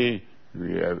 he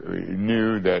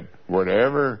knew that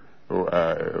whatever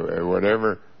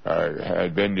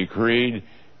had been decreed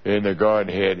in the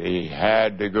Godhead, he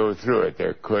had to go through it.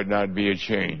 There could not be a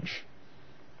change.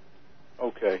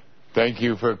 Okay. Thank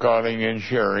you for calling and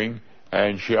sharing.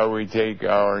 And shall we take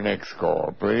our next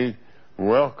call, please?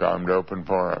 Welcome to Open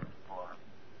Forum.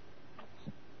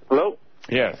 Hello?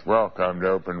 Yes, welcome to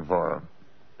Open Forum.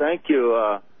 Thank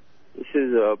you. This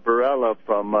is Barella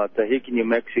from Tahiti, New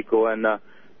Mexico, and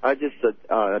I just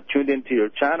tuned into your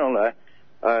channel.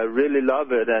 I really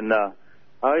love it, and I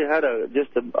had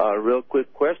just a real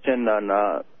quick question on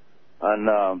I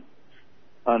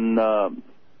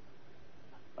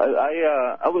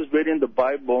was reading the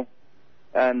Bible,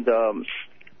 and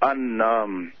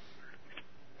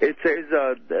it says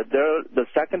the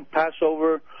second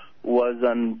Passover was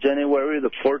on January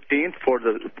the 14th for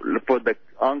the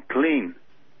unclean.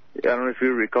 I don't know if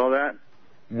you recall that.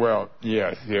 Well,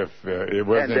 yes, if it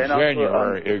wasn't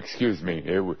January, excuse me,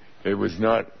 it was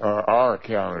not our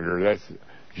calendar. That's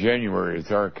January. It's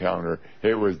our calendar.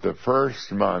 It was the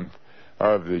first month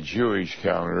of the Jewish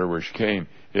calendar, which came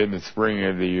in the spring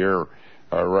of the year,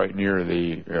 right near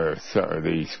the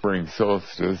spring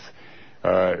solstice.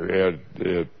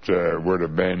 It would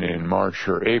have been in March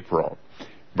or April.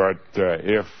 But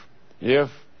if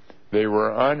they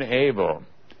were unable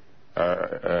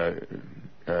to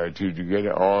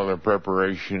get all the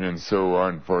preparation and so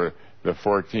on for the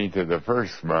 14th of the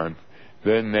first month,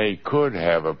 then they could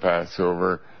have a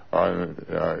Passover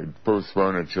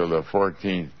postpone it till the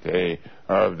 14th day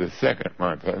of the second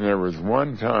month. And there was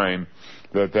one time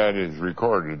that is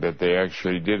recorded, that they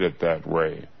actually did it that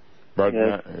way. But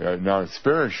yes. Now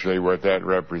spiritually what that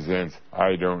represents,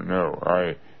 I don't know.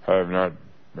 I have not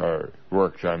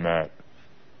worked on that.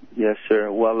 Yes,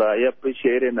 sir. Well, I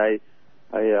appreciate it, and I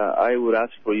would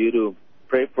ask for you to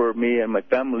pray for me and my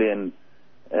family, and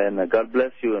God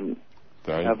bless you, and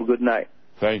have a good night.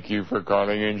 Thank you for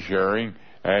calling and sharing.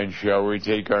 And shall we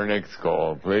take our next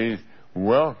call, please?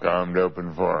 Welcome to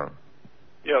Open Forum.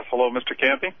 Yes, hello, Mr.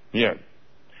 Camping? Yes.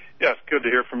 Yes, good to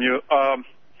hear from you.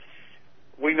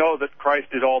 We know that Christ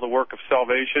did all the work of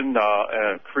salvation,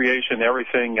 creation,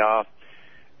 everything.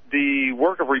 The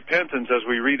work of repentance, as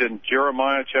we read in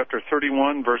Jeremiah chapter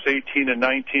 31, verse 18 and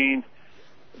 19,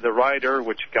 the writer,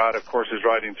 which God, of course, is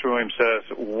writing through him, says,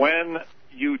 when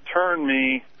you turn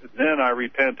me, then I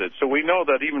repented. So we know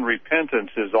that even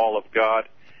repentance is all of God.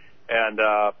 And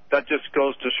that just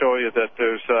goes to show you that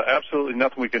there's absolutely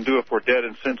nothing we can do if we're dead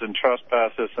in sins and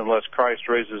trespasses unless Christ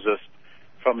raises us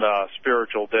from the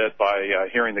spiritual dead by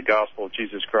hearing the gospel of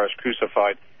Jesus Christ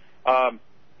crucified.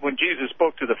 When Jesus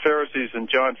spoke to the Pharisees in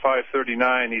John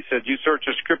 5:39, he said, you search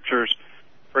the scriptures,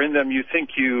 for in them you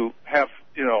think you have,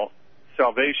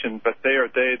 salvation, but they are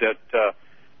they that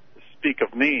speak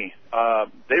of me.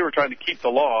 They were trying to keep the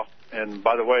law, and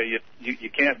by the way, you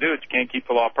can't do it. You can't keep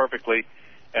the law perfectly,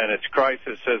 and it's Christ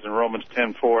that says in Romans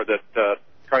 10:4 that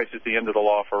Christ is the end of the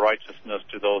law for righteousness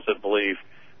to those that believe,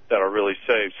 that are really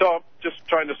saved. So just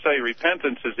trying to say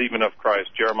repentance is even of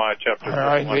Christ, Jeremiah chapter 31.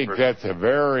 I think that's a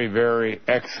very, very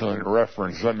excellent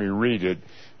reference. Let me read it.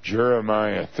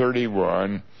 Jeremiah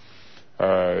 31,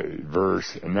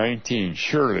 verse 19.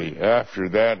 Surely after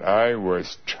that I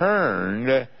was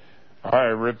turned, I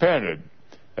repented,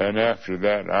 and after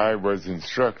that I was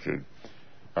instructed.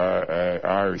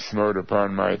 I smote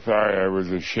upon my thigh, I was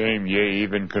ashamed, yea,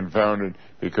 even confounded,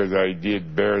 because I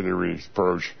did bear the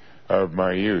reproach of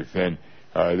my youth. And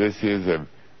this is a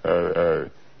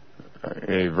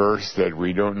verse that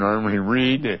we don't normally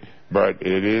read, but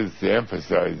it is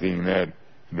emphasizing that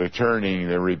the turning,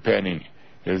 the repenting,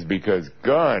 is because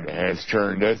God has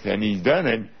turned us, and He's done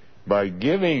it by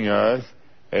giving us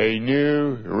a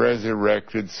new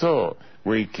resurrected soul.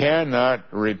 We cannot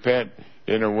repent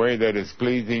in a way that is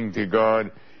pleasing to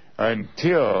God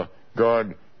until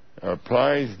God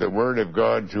applies the Word of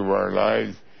God to our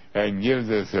lives and gives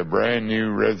us a brand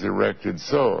new resurrected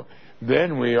soul.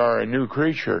 Then we are a new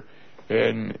creature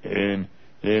in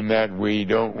that we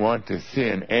don't want to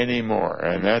sin anymore,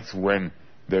 and that's when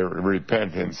the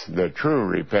repentance, the true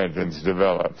repentance,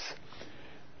 develops.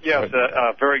 Yes,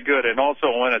 very good. And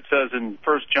also when it says in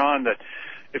 1 John that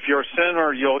if you're a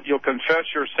sinner, you'll confess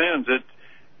your sins.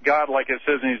 God, like it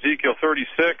says in Ezekiel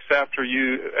 36, after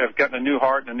you have gotten a new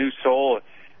heart and a new soul,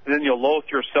 then you'll loathe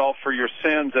yourself for your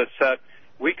sins. It's that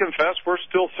we confess we're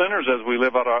still sinners as we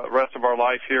live out the rest of our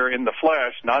life here in the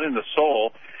flesh, not in the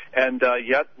soul. And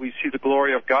yet we see the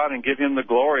glory of God and give Him the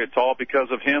glory. It's all because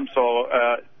of Him. So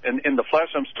in the flesh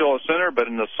I'm still a sinner, but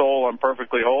in the soul I'm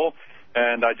perfectly whole.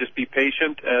 And I just be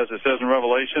patient, as it says in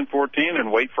Revelation 14,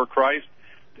 and wait for Christ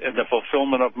and the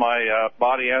fulfillment of my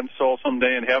body and soul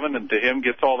someday in heaven, and to Him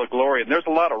gets all the glory. And there's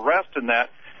a lot of rest in that,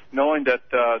 knowing that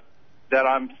that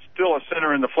I'm still a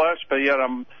sinner in the flesh, but yet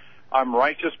I'm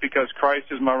righteous because Christ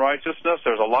is my righteousness.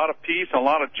 There's a lot of peace and a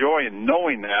lot of joy in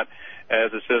knowing that,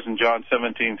 as it says in John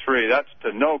 17:3. That's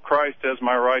to know Christ as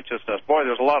my righteousness. Boy,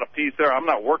 there's a lot of peace there. I'm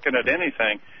not working at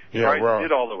anything. Yeah, Christ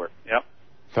did all the work. Yep.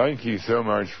 Thank you so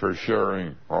much for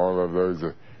sharing all of those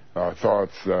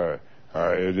thoughts.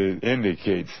 It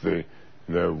indicates the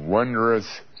wondrous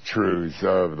truths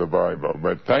of the Bible.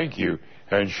 But thank you.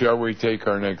 And shall we take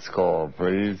our next call,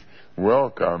 please?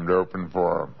 Welcome to Open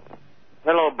Forum.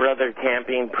 Hello, Brother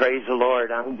Camping. Praise the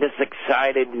Lord. I'm just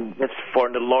excited just for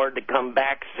the Lord to come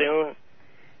back soon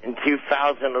in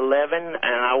 2011. And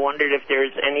I wondered if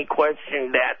there's any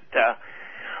question that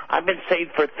I've been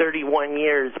saved for 31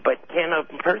 years, but can a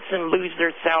person lose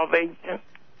their salvation?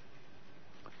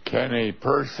 Can a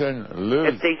person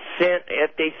lose? If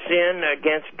they sin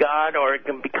against God or it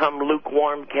can become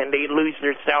lukewarm, can they lose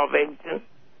their salvation?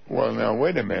 Well, now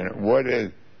wait a minute.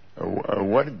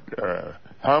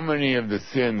 How many of the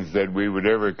sins that we would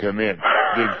ever commit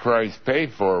did Christ pay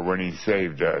for when He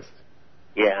saved us?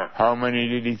 Yeah. How many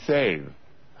did He save?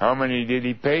 How many did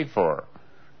He pay for?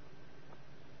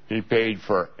 He paid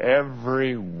for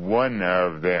every one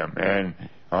of them. And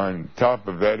on top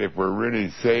of that, if we're really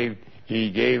saved,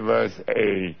 He gave us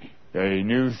a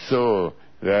new soul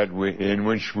in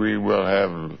which we will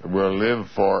live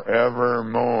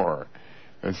forevermore.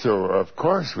 And so, of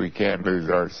course, we can't lose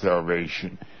our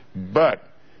salvation. But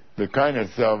the kind of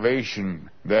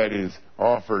salvation that is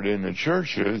offered in the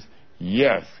churches,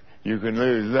 yes, you can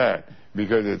lose that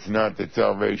because it's not the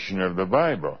salvation of the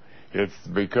Bible. It's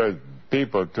because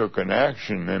people took an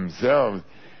action themselves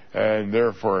and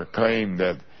therefore claimed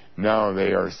that now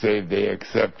they are saved, they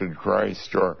accepted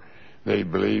Christ, or they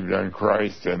believed on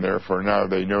Christ, and therefore now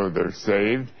they know they're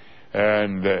saved,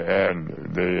 and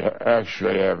they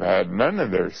actually have had none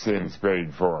of their sins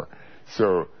paid for.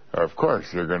 So, of course,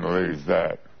 they're going to lose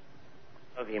that.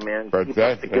 Love you, man. But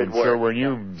so when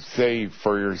you say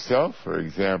for yourself, for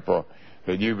example,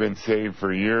 that you've been saved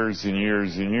for years and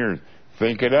years and years,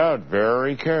 think it out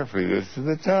very carefully. This is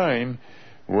the time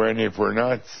when if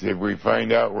we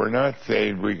find out we're not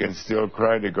saved, we can still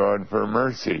cry to God for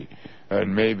mercy,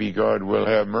 and maybe God will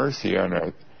have mercy on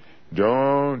us.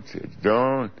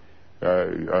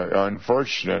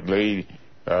 Unfortunately,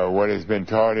 what has been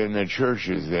taught in the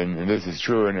churches, and this is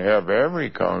true of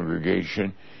every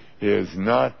congregation, is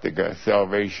not the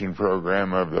salvation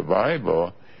program of the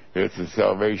Bible. It's a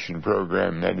salvation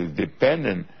program that is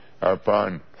dependent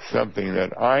upon something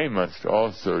that I must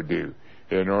also do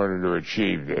in order to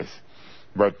achieve this.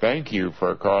 But thank you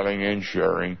for calling and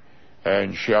sharing.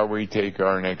 And shall we take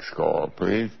our next call,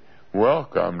 please?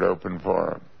 Welcome to Open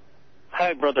Forum.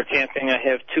 Hi, Brother Camping. I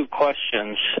have two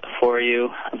questions for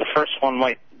you. The first one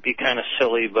might be kind of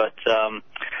silly, but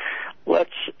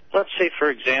let's say, for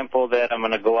example, that I'm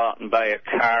going to go out and buy a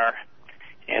car,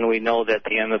 and we know that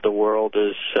the end of the world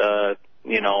is,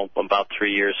 about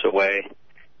 3 years away,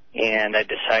 and I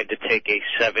decide to take a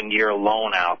 7-year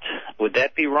loan out. Would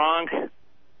that be wrong?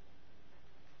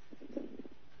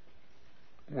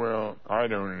 Well, I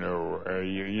don't know.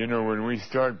 When we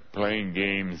start playing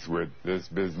games with this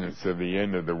business of the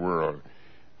end of the world,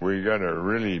 we got to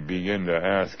really begin to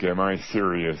ask, am I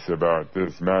serious about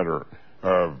this matter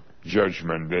of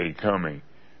Judgment Day coming?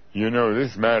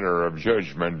 This matter of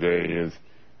Judgment Day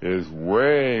is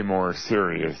way more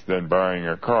serious than buying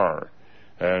a car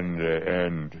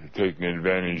and taking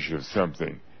advantage of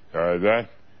something. What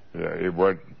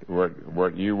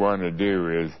you want to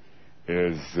do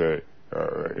is the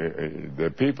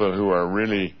people who are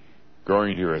really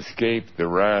going to escape the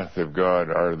wrath of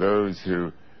God are those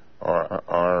who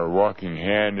are walking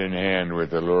hand in hand with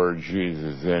the Lord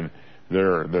Jesus, and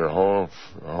their whole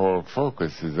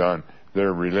focus is on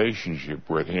their relationship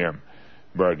with Him.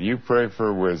 But you pray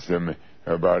for wisdom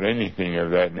about anything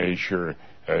of that nature.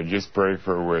 Just pray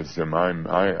for wisdom.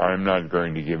 I'm not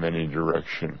going to give any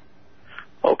direction.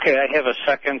 Okay, I have a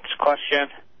second question.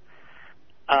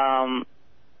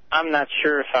 I'm not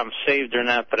sure if I'm saved or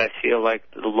not, but I feel like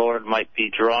the Lord might be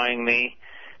drawing me,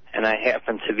 and I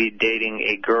happen to be dating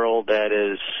a girl that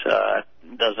is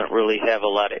doesn't really have a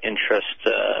lot of interest,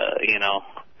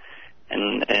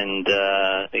 and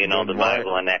the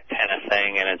Bible and that kind of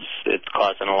thing, and it's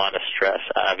causing a lot of stress,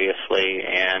 obviously.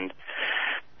 And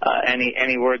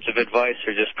any words of advice,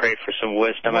 or just pray for some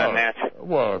wisdom on that?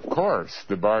 Well, of course,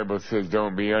 the Bible says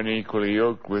don't be unequally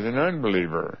yoked with an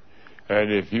unbeliever.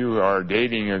 And if you are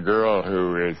dating a girl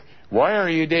who is, why are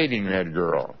you dating that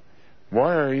girl?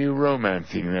 Why are you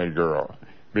romancing that girl?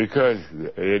 Because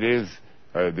it is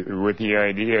with the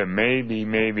idea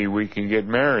maybe we can get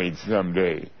married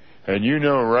someday. And you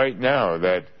know right now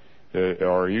that,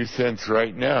 or you sense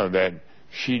right now that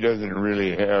she doesn't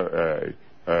really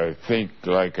think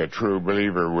like a true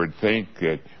believer would think,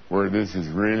 that where this is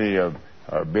really a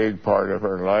big part of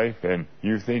her life, and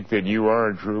you think that you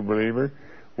are a true believer,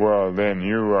 well, then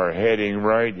you are heading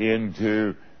right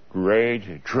into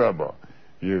great trouble.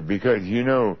 Because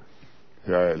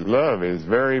love is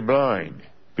very blind.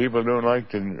 People don't like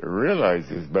to realize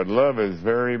this, but love is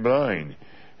very blind.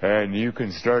 And you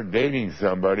can start dating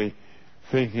somebody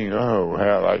thinking, oh,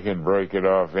 hell, I can break it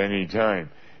off any time.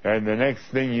 And the next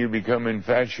thing you become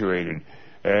infatuated.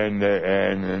 And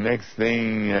the next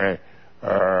thing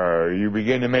you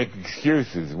begin to make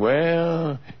excuses.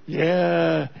 Well,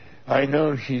 yeah, I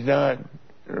know she's not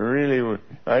really,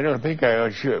 I don't think I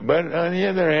should. But on the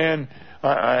other hand,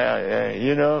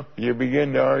 you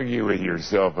begin to argue with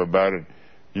yourself about it.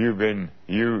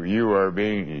 You are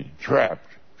being trapped.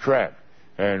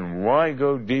 And why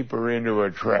go deeper into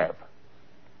a trap?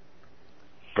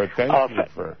 But thank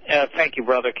you,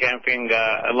 Brother Camping.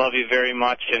 I love you very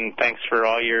much, and thanks for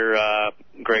all your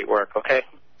great work, okay?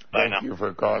 Bye now. Thank you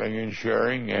for calling and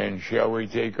sharing, and shall we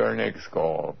take our next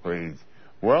call, please?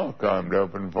 Welcome to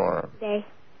Open Forum. Today.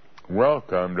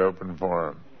 Welcome to Open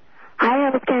Forum. Hi,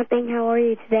 Harold Camping. How are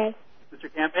you today? Mr.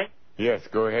 Camping? Yes,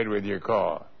 go ahead with your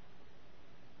call.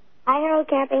 Hi, Harold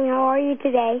Camping. How are you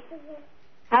today?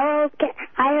 Hi,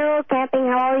 Harold Camping.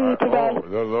 How are you today?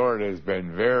 The Lord has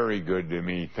been very good to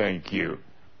me. Thank you.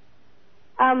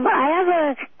 I have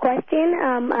a question.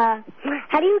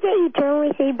 How do you get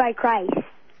eternally saved by Christ?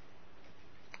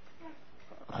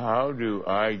 How do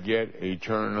I get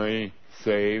eternally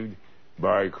saved?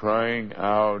 By crying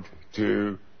out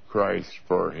to Christ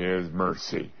for His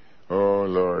mercy. Oh,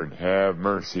 Lord, have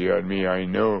mercy on me. I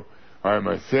know I'm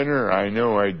a sinner. I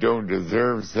know I don't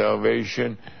deserve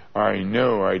salvation. I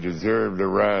know I deserve the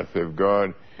wrath of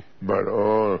God. But,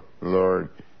 oh, Lord,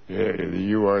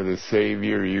 you are the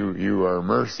Savior. You are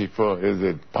merciful. Is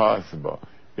it possible?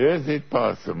 Is it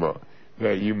possible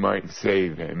that you might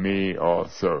save me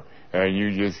also? And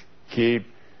you just keep,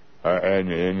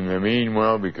 and in the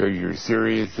meanwhile, because you're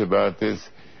serious about this,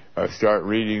 start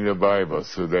reading the Bible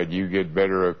so that you get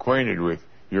better acquainted with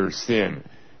your sin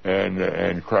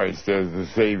and Christ as the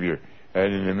Savior.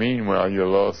 And in the meanwhile,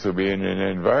 you'll also be in an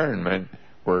environment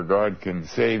where God can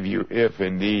save you if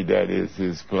indeed that is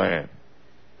His plan.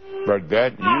 But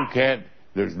that you can't,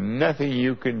 there's nothing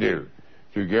you can do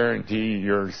to guarantee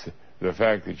the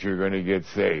fact that you're going to get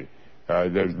saved.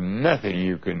 There's nothing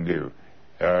you can do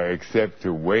except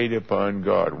to wait upon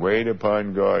God. Wait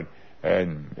upon God,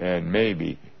 and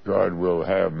maybe God will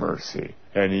have mercy.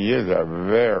 And He is a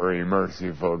very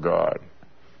merciful God.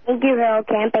 Thank you, Harold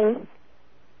Camping.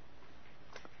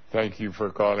 Thank you for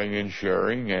calling and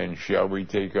sharing, and shall we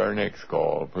take our next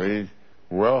call, please?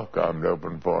 Welcome to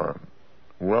Open Forum.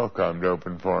 Welcome to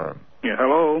Open Forum. Yeah,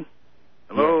 hello?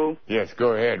 Hello? Yes,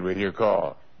 go ahead with your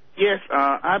call. Yes,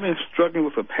 I've been struggling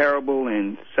with a parable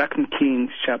in 2 Kings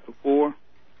chapter 4.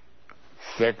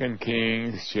 2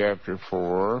 Kings chapter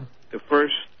 4. The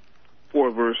first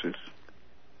 4 verses.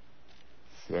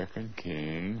 2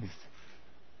 Kings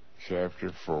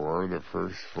chapter 4, the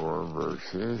first 4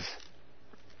 verses.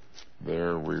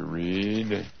 There we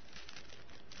read,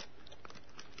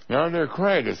 Now there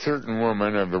cried a certain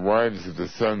woman of the wives of the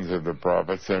sons of the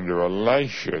prophets unto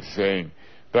Elisha, saying,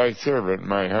 Thy servant,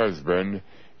 my husband,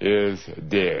 is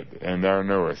dead, and thou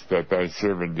knowest that thy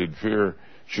servant did fear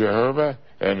Jehovah,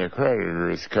 and the creditor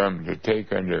is come to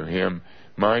take unto him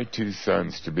my 2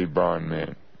 sons to be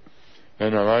bondmen.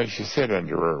 And Elisha said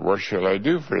unto her, What shall I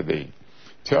do for thee?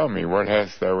 Tell me, what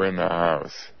hast thou in the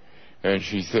house? And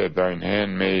she said, thine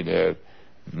handmaid hath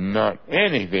not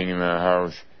anything in the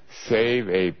house save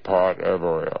a pot of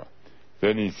oil.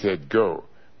 Then he said, go,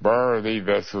 borrow thee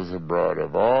vessels abroad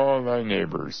of all thy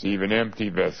neighbors, even empty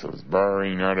vessels,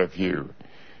 borrowing not a few.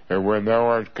 And when thou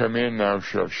art come in, thou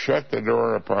shalt shut the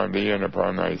door upon thee and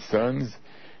upon thy sons,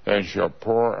 and shalt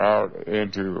pour out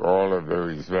into all of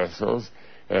those vessels,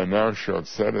 and thou shalt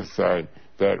set aside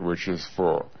that which is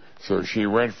full. So she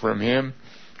went from him,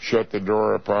 shut the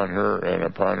door upon her and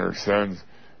upon her sons,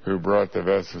 who brought the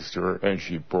vessels to her, and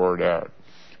she poured out.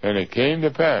 And it came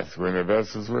to pass, when the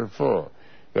vessels were full,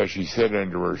 that she said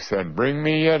unto her son, bring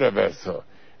me yet a vessel.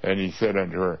 And he said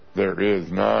unto her, there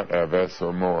is not a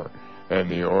vessel more. And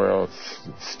the oil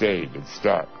stayed and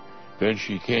stopped. Then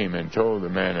she came and told the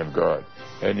man of God.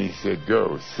 And he said,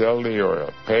 go, sell the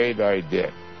oil, pay thy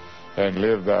debt, and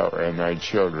live thou and thy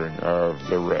children of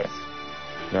the rest.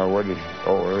 Now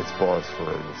let's pause for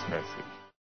this message.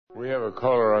 We have a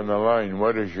caller on the line.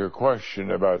 What is your question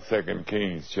about 2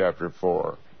 Kings chapter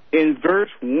 4? In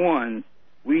verse 1,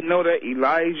 we know that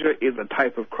Elijah is a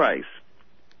type of Christ.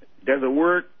 There's a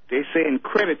word, they say in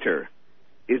creditor.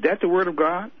 Is that the word of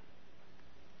God?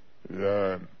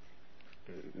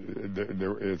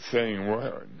 It's saying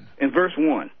what? In verse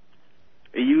 1,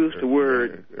 it used the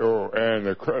word... and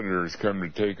the creditors come to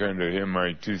take unto him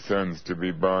my 2 sons to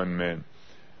be bondmen.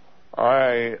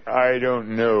 I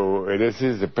don't know. This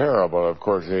is a parable, of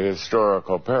course, a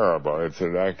historical parable. It's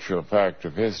an actual fact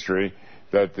of history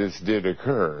that this did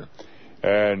occur.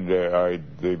 And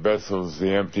the vessels,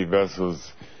 the empty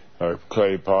vessels,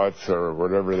 clay pots or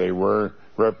whatever they were,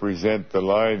 represent the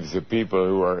lives of people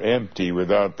who are empty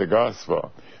without the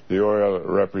gospel. The oil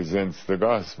represents the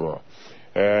gospel.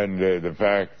 And the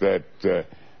fact that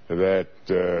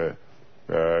the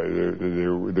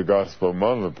gospel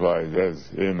multiplies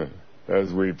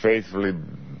as we faithfully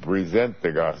present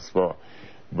the gospel.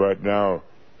 But now,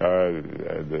 who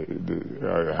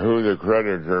the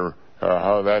creditor,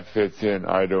 how that fits in,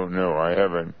 I don't know. I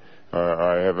haven't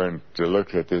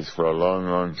looked at this for a long,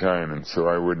 long time, and so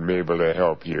I wouldn't be able to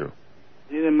help you.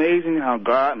 Isn't it amazing how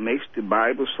God makes the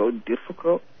Bible so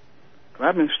difficult?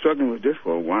 I've been struggling with this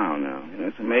for a while now, and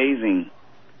it's amazing.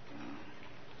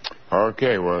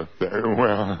 Okay, well, but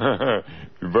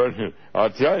I'll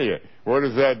tell you, what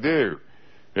does that do?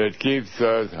 It keeps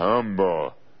us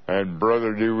humble, and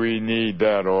brother, do we need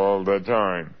that all the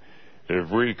time. If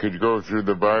we could go through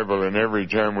the Bible and every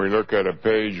time we look at a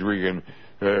page we can,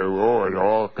 it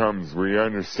all comes, we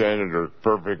understand it or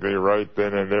perfectly right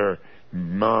then and there,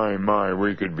 my,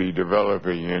 we could be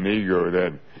developing an ego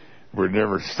that would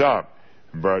never stop.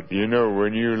 But, you know,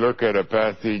 when you look at a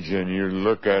passage and you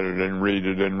look at it and read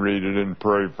it and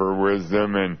pray for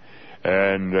wisdom and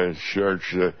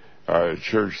search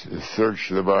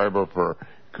the Bible for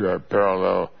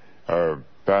parallel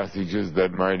passages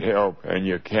that might help, and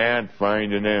you can't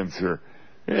find an answer,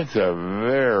 it's a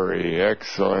very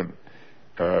excellent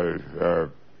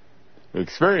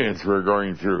experience we're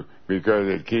going through, because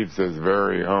it keeps us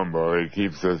very humble. It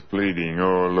keeps us pleading,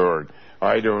 oh, Lord,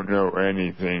 I don't know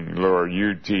anything. Lord,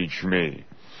 you teach me.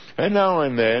 And now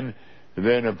and then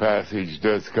a passage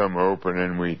does come open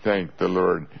and we thank the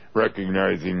Lord,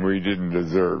 recognizing we didn't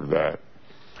deserve that.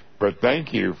 But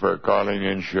thank you for calling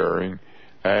and sharing.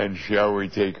 And shall we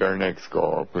take our next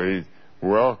call, please?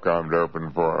 Welcome to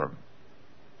Open Forum.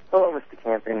 Hello, Mr.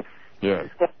 Camping. Yes.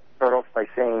 I just start off by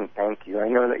saying thank you. I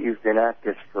know that you've been at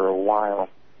this for a while,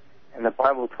 and the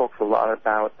Bible talks a lot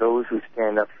about those who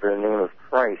stand up for the name of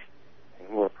Christ and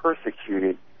who are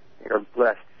persecuted. They are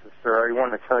blessed. So, sir, I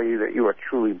want to tell you that you are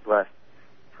truly blessed,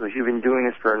 because you've been doing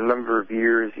this for a number of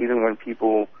years. Even when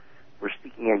people were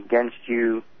speaking against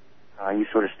you, you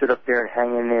sort of stood up there and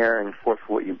hang in there and fought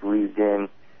for what you believed in. You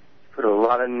put a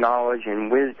lot of knowledge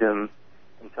and wisdom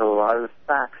into a lot of the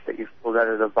facts that you've pulled out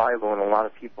of the Bible, and a lot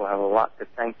of people have a lot to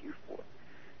thank you for.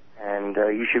 And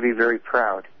you should be very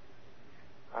proud.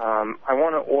 I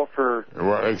want to offer...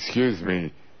 Well, excuse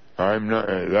me. I'm not.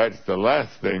 That's the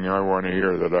last thing I want to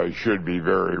hear, that I should be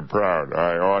very proud.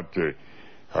 I ought to.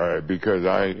 Because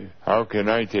how can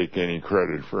I take any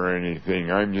credit for anything?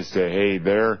 I'm just a hey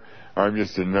there. I'm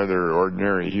just another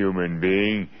ordinary human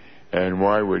being, and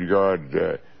why would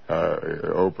God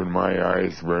open my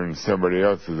eyes when somebody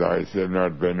else's eyes have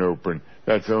not been opened?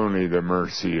 That's only the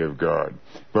mercy of God.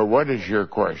 But what is your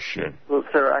question? Well,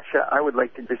 sir, actually, I would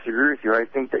like to disagree with you. I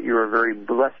think that you're a very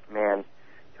blessed man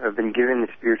to have been given the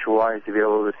spiritual eyes to be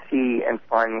able to see and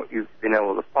find what you've been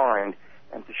able to find,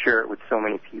 and to share it with so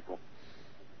many people.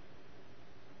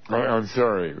 I'm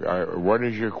sorry. What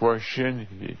is your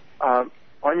question?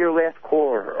 On your last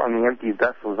call on the empty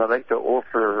vessels, I'd like to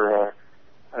offer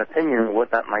an opinion of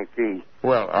what that might be.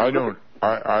 Well, I don't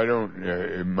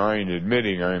mind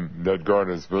admitting that God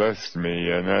has blessed me,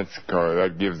 and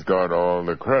that gives God all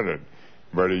the credit.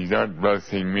 But He's not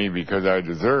blessing me because I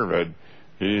deserve it.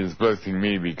 He is blessing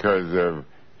me because of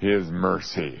His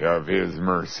mercy,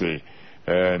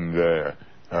 And,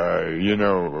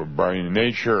 by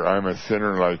nature, I'm a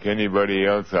sinner like anybody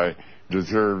else. I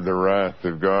deserve the wrath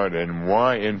of God. And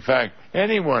why? In fact,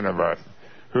 any one of us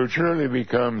who truly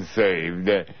becomes saved,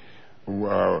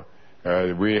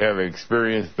 we have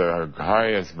experienced the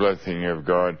highest blessing of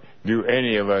God. Do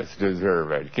any of us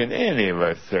deserve it? Can any of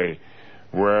us say,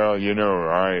 well,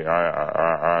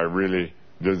 I really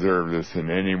deserve this in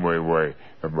any way?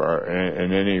 And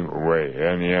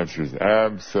the answer is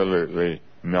absolutely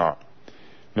not.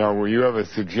 Now, will you have a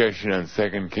suggestion on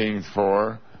 2 Kings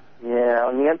 4? Yeah,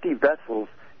 on the empty vessels,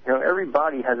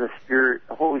 everybody has a spirit,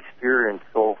 a Holy Spirit and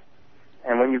soul.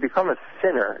 And when you become a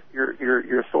sinner,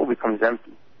 your soul becomes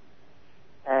empty.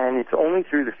 And it's only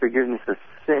through the forgiveness of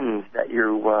sins that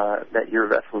your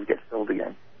vessels get filled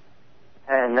again.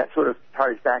 And that sort of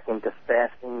ties back into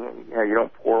fasting. You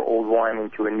don't pour old wine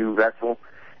into a new vessel.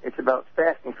 It's about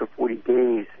fasting for 40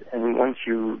 days. And once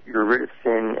you're rid of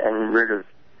sin and rid of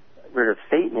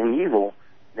Satan and evil,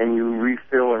 then you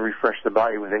refill and refresh the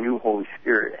body with a new Holy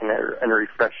Spirit and a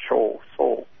refreshed soul.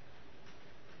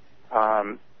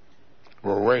 Well,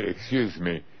 wait, excuse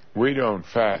me. We don't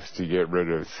fast to get rid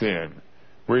of sin.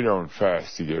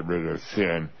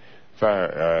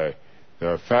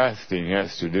 Fasting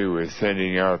has to do with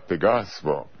sending out the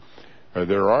gospel.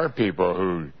 There are people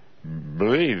who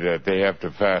believe that they have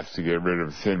to fast to get rid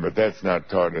of sin, but that's not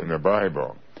taught in the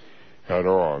Bible at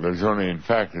all. There's only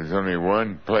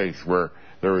one place where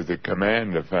there was a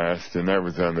command to fast, and that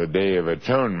was on the Day of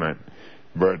Atonement.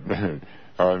 But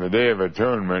on the Day of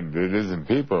Atonement, it isn't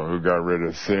people who got rid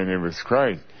of sin, it was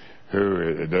Christ.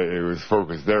 It was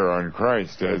focused there on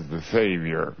Christ as the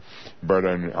Savior. But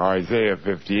in Isaiah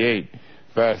 58,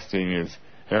 fasting is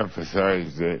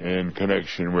emphasized in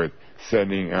connection with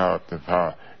sending out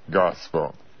the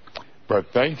gospel.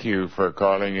 But thank you for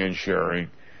calling and sharing.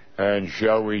 And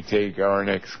shall we take our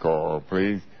next call,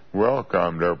 please?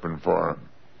 Welcome to Open Forum.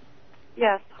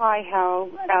 Yes. Hi,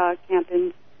 Harold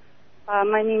Campins.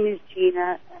 My name is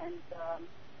Gina, and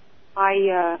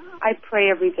I pray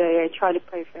every day. I try to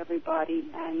pray for everybody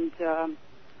and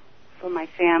for my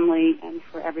family and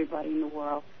for everybody in the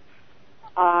world.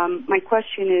 My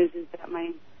question is that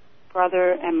my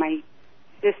brother and my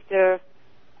sister,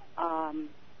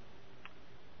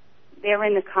 they're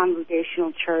in the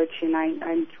Congregational Church, and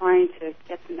I'm trying to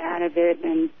get them out of it,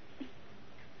 and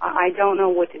I don't know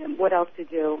what else to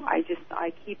do. I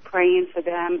keep praying for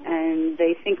them, and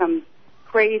they think I'm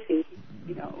crazy,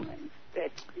 I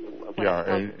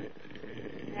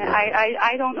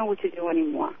don't know what to do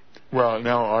anymore. Well,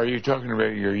 now, are you talking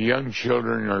about your young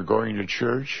children are going to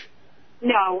church?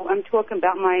 No, I'm talking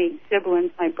about my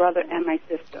siblings, my brother and my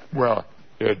sister. Well,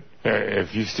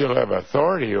 if you still have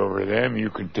authority over them, you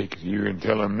can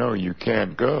tell them no, you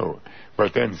can't go,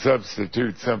 but then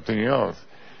substitute something else.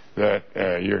 That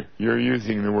you're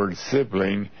using the word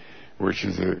sibling, which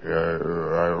is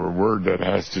a word that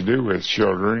has to do with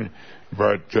children,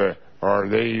 but are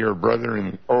they your brother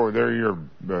and they're your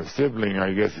sibling?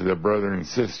 I guess is a brother and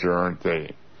sister, aren't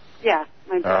they? Yeah,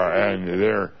 my brother. And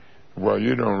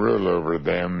you don't rule over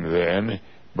them then.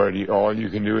 But all you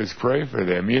can do is pray for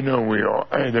them.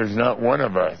 There's not one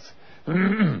of us.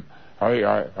 I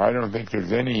don't think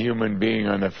there's any human being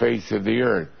on the face of the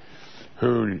earth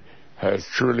who has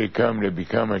truly come to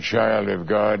become a child of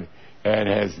God and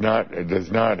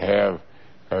does not have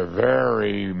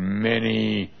very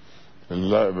many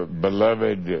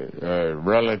beloved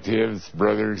relatives,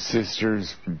 brothers,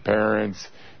 sisters, parents,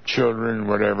 children,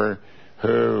 whatever,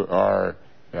 who are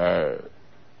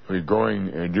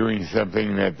doing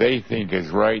something that they think is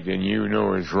right and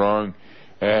is wrong,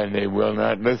 and they will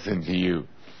not listen to you.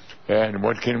 And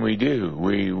what can we do?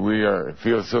 We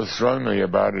feel so strongly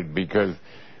about it because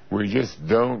we just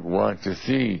don't want to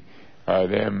see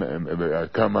them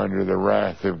come under the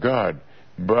wrath of God.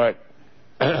 But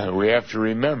we have to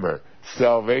remember,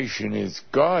 salvation is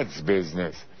God's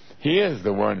business. He is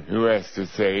the one who has to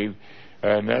save,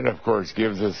 and that, of course,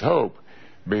 gives us hope,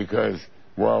 because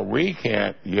while we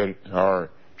can't get our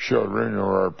children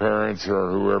or our parents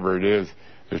or whoever it is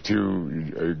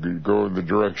to go the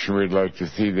direction we'd like to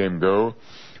see them go,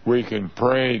 we can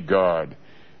pray, God,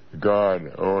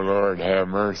 oh Lord, have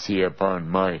mercy upon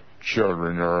my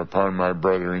children or upon my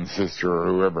brother and sister or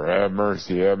whoever. Have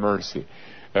mercy, have mercy.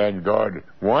 And God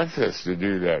wants us to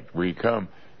do that. We come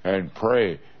and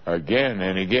pray again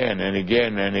and again and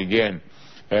again and again.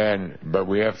 But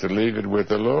we have to leave it with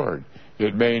the Lord.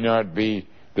 It may not be,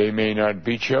 they may not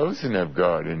be chosen of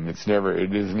God, and it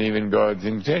isn't even God's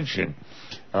intention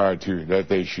that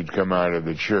they should come out of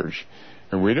the church.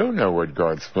 And we don't know what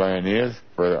God's plan is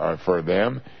for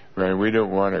them. And we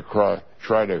don't want to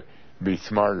try to be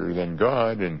smarter than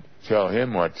God and tell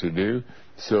Him what to do.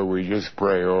 So we just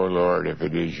pray, oh Lord, if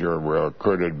it is your will,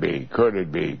 could it be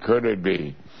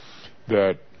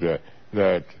that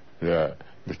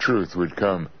the truth would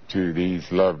come to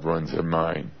these loved ones of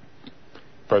mine.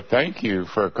 But thank you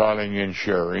for calling and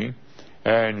sharing.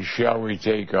 And shall we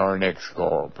take our next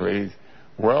call, please?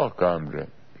 Welcome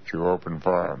to Open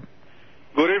Forum.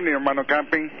 Good evening, Hermano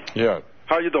Camping. Yes.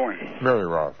 How you doing? Very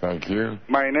well, thank you.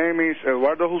 My name is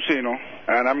Eduardo Jusino,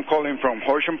 and I'm calling from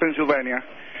Horsham, Pennsylvania.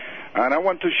 And I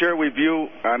want to share with you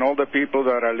and all the people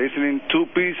that are listening 2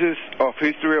 pieces of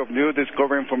history of new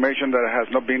discovered information that has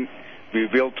not been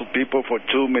revealed to people for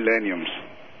 2 millenniums.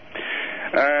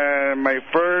 My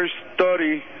first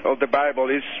study of the Bible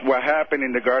is what happened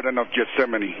in the Garden of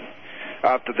Gethsemane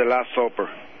after the Last Supper.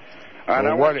 And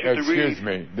I want you to read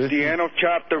the end of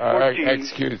chapter 14.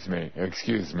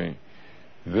 Excuse me.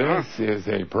 This is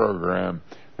a program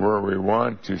where we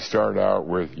want to start out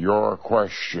with your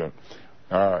question.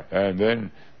 And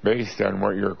then, based on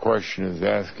what your question is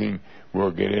asking,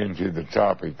 we'll get into the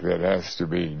topic that has to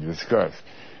be discussed.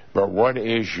 But what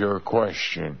is your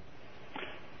question?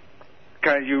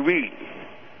 Can you read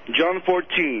John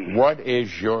 14? What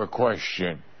is your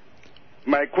question?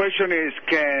 My question is,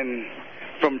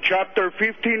 from chapter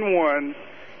 15:1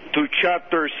 to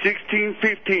chapter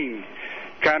 16:15,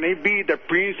 can it be the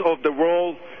prince of the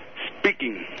world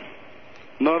speaking,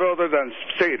 not other than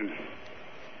Satan?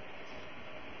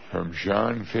 From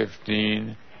John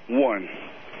 15:1.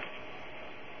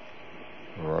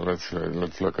 Well,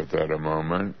 let's look at that a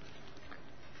moment.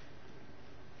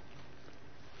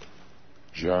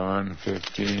 John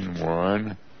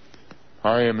 15:1.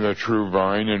 I am the true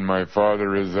vine, and my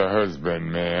Father is the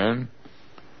husbandman.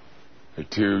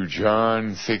 To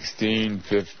John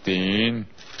 16:15,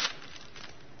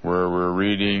 where we're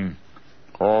reading,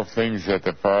 all things that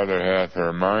the Father hath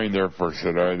are mine, therefore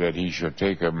said I that he shall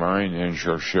take of mine and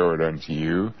shall show it unto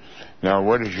you. Now,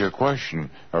 what is your question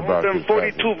about this?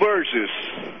 42 verses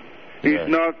is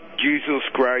not Jesus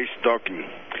Christ talking.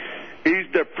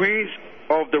 It's the prince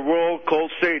of the world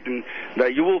called Satan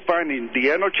that you will find in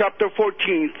the end of chapter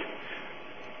 14,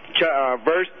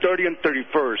 verse 30 and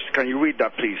 31st. Can you read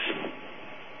that, please?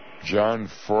 John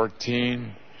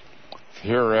 14.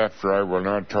 Hereafter I will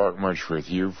not talk much with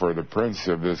you, for the prince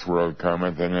of this world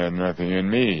cometh and hath nothing in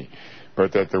me,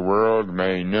 but that the world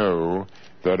may know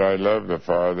that I love the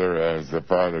Father, as the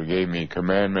Father gave me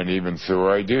commandment, even so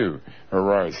I do.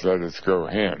 Arise, let us go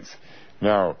hence.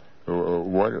 Now,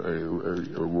 what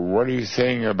are you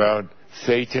saying about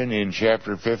Satan in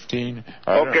chapter 15? This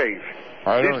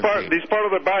part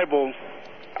of the Bible,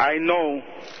 I know,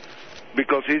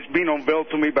 because it's been unveiled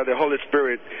to me by the Holy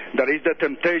Spirit, that is the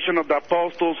temptation of the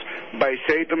apostles by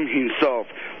Satan himself,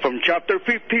 from chapter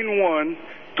 15:1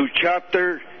 to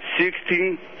chapter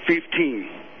 16:15.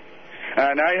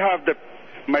 And I have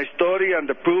my study and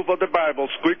the proof of the Bible,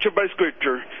 scripture by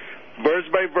scripture, verse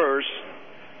by verse,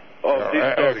 of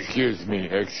this study.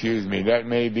 Excuse me. That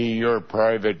may be your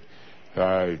private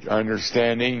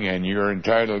understanding, and you're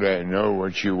entitled to know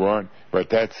what you want, but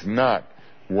that's not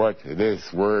what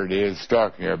this word is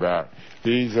talking about.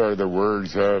 These are the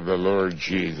words of the Lord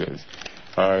Jesus.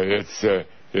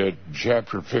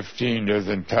 Chapter 15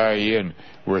 doesn't tie in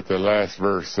with the last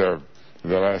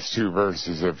two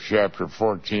verses of chapter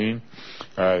 14.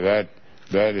 That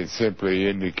is simply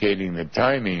indicating the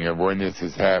timing of when this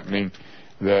is happening,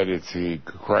 that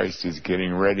Christ is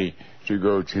getting ready to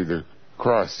go to the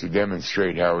cross to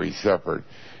demonstrate how he suffered.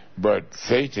 But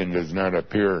Satan does not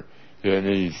appear in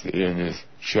this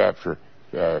chapter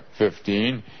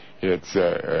 15. It's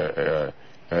or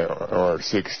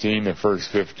 16, the first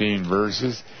 15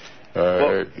 verses.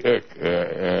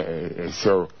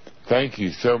 So thank you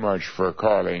so much for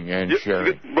calling and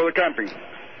sharing. Brother Camping,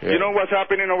 you know what's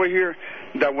happening over here?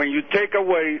 That when you take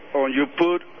away or you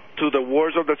put to the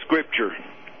words of the scripture,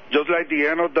 just like the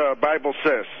end of the Bible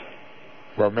says.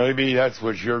 Well, maybe that's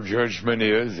what your judgment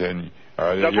is, and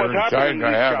that's you're what's happening in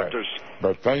these have chapters. it.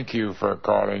 But thank you for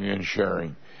calling and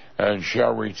sharing. And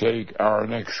shall we take our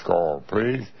next call,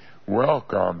 please?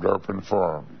 Welcome to Open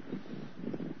Forum.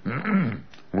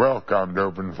 Welcome to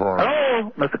Open Forum.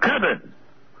 Hello, Mr. Kevin.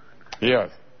 Yes.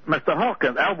 Mr.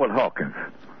 Hawkins, Albert Hawkins.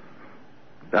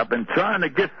 I've been trying to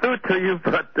get through to you,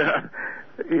 but,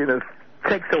 it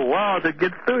takes a while to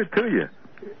get through to you,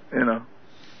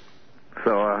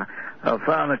 So I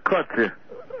finally caught you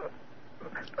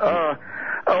I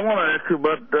want to ask you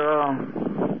about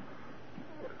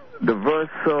the verse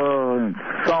in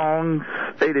Psalms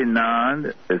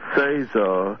 89. It says,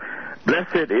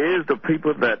 blessed is the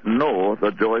people that know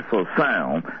the joyful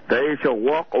sound. They shall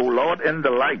walk, O Lord, in the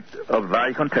light of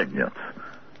thy continuance.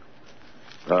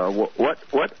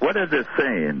 What is it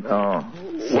saying? Psalm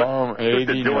 89. What should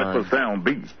the joyful sound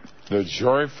be? The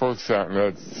joyful sound.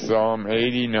 That's Psalm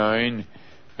 89.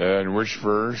 And which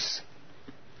verse?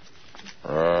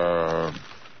 Well,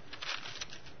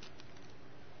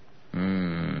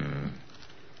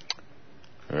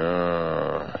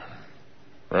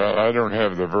 I don't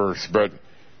have the verse, but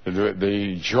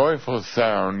the joyful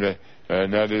sound,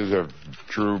 and that is a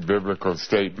true biblical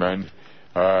statement.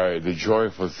 The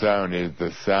joyful sound is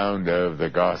the sound of the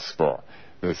gospel,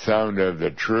 the sound of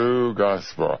the true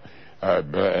gospel,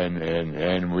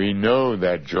 and we know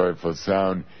that joyful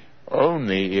sound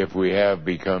only if we have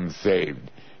become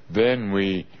saved. Then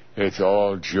it's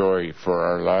all joy for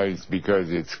our lives because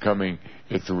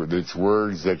it's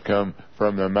words that come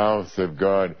from the mouth of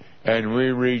God, and we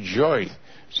rejoice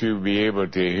to be able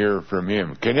to hear from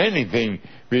Him. Can anything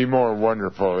be more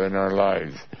wonderful in our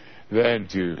lives than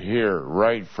to hear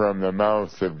right from the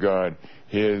mouth of God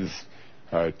His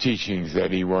teachings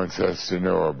that He wants us to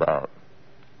know about?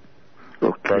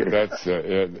 Okay. But that's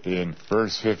in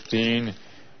verse 15.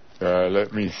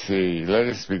 Let me see. Let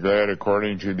us be glad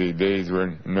according to the days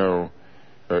when...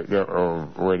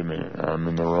 wait a minute. I'm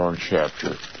in the wrong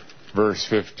chapter. Verse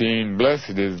 15,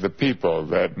 blessed is the people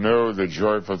that know the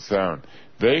joyful sound.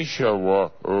 They shall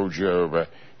walk, O Jehovah,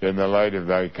 in the light of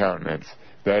thy countenance.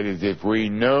 That is, if we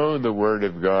know the Word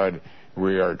of God,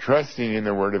 we are trusting in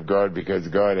the Word of God because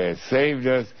God has saved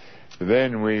us,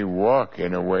 then we walk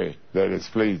in a way that is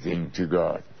pleasing to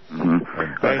God.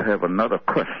 Mm-hmm. I have another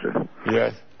question.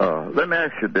 Yes? Let me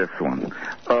ask you this one.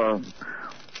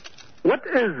 What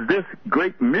is this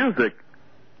great music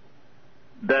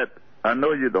that I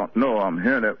know you don't know? I'm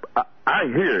hearing it. I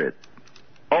hear it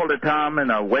all the time,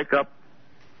 and I wake up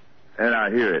and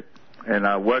I hear it. And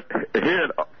I hear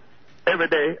it every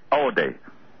day, all day.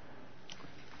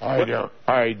 I don't.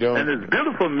 And it's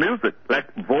beautiful music, like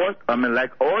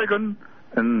organ,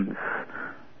 and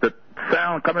the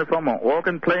sound coming from an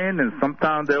organ playing, and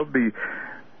sometimes there'll be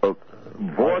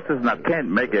voices, and I can't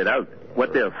make it out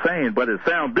what they're saying, but it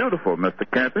sounds beautiful, Mr.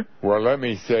 Camping. Well, let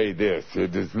me say this.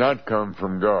 It does not come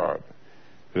from God.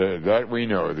 That we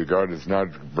know. That God is not...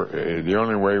 The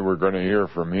only way we're going to hear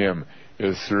from Him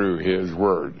is through His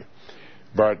Word.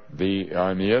 But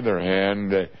on the other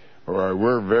hand,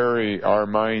 our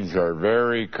minds are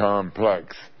very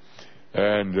complex.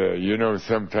 And,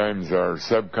 sometimes our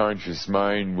subconscious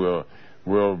mind will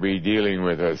be dealing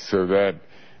with us. So that,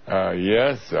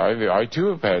 yes, I too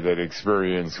have had that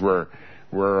experience where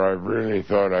I really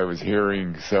thought I was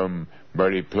hearing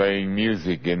somebody playing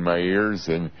music in my ears,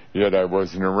 and yet I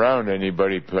wasn't around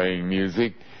anybody playing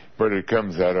music, but it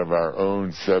comes out of our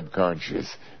own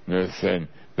subconsciousness, and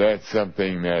that's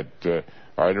something that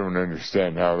I don't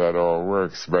understand how that all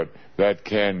works, but that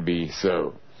can be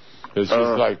so. It's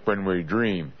just like when we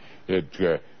dream.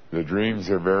 The dreams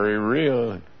are very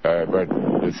real, but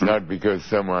it's not because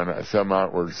some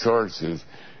outward source is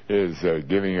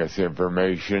giving us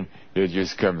information. It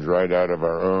just comes right out of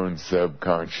our own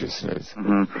subconsciousness.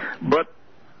 Mm-hmm. But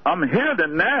I'm hearing it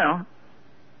now,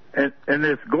 and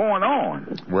it's going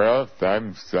on. Well,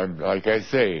 I'm like I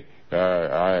say,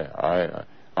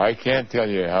 I can't tell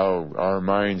you how our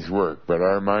minds work, but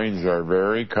our minds are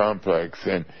very complex,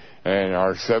 and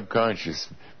our subconscious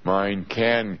mind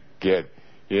can get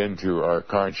into our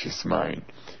conscious mind.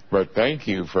 But thank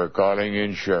you for calling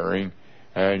and sharing.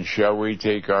 And shall we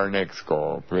take our next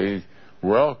call, please?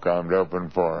 Welcome to Open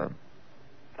Forum.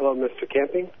 Hello, Mr.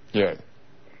 Camping? Yes.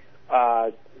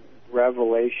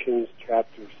 Revelations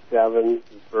chapter 7,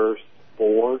 verse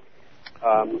 4.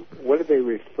 What are they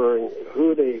referring?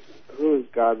 Who is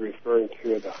God referring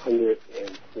to at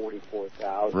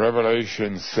 144,000?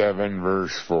 Revelation 7,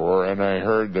 verse 4. And I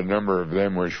heard the number of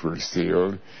them which were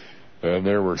sealed, and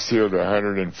there were sealed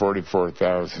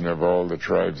 144,000 of all the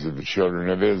tribes of the children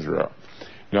of Israel.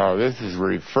 Now, this is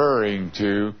referring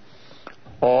to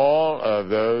all of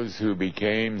those who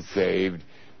became saved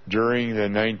during the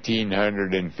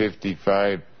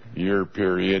 1955-year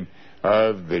period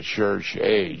of the church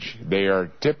age. They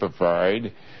are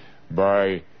typified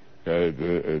by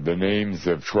the names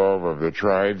of 12 of the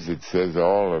tribes. It says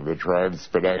all of the tribes,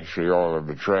 but actually all of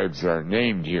the tribes aren't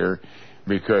named here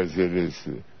because these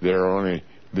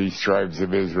tribes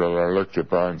of Israel are looked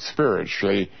upon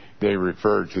spiritually. They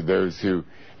refer to those who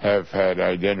have had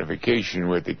identification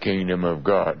with the kingdom of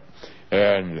God.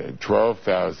 and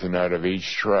 12,000 out of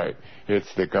each tribe.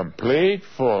 It's the complete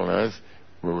fullness.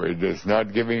 It is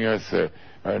not giving us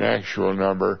an actual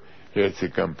number. It's a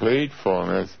complete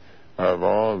fullness of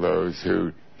all those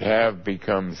who have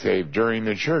become saved during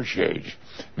the church age.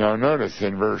 Now notice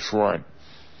in verse 1,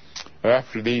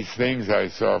 after these things I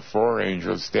saw 4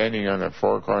 angels standing on the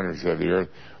 4 corners of the earth,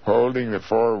 holding the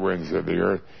 4 winds of the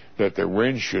earth, that the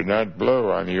wind should not blow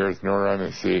on the earth, nor on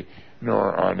the sea,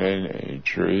 nor on any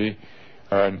tree.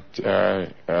 In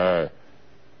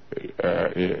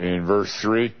verse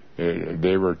 3,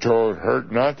 they were told,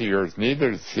 hurt not the earth,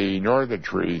 neither the sea, nor the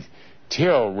trees,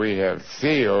 till we have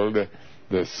sealed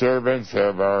the servants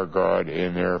of our God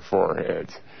in their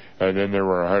foreheads. And then there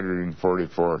were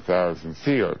 144,000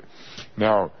 sealed.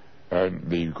 Now,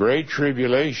 the Great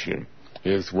Tribulation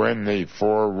is when the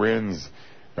 4 winds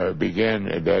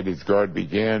began, that is, God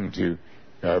began to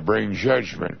bring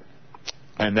judgment.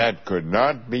 And that could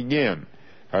not begin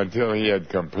until he had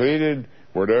completed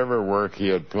whatever work he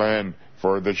had planned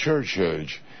for the church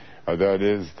age. That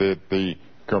is, that the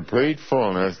complete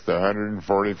fullness, the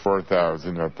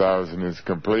 144,000, 1,000 is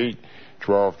complete,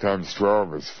 12 times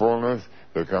 12 is fullness,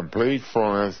 the complete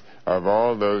fullness of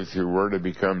all those who were to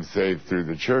become saved through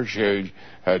the church age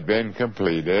had been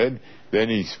completed. Then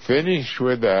he's finished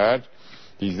with that.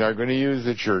 He's not going to use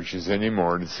the churches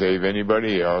anymore to save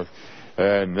anybody else.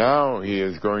 And now he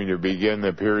is going to begin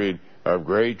the period of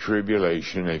great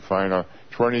tribulation, a final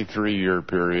 23-year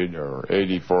period or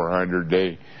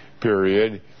 8,400-day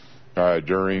period,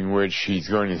 during which he's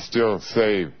going to still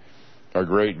save a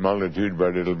great multitude,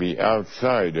 but it'll be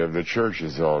outside of the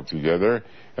churches altogether.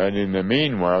 And in the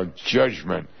meanwhile,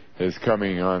 judgment is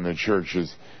coming on the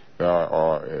churches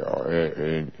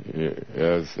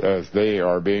as they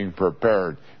are being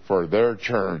prepared for their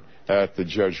turn at the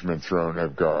judgment throne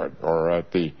of God, or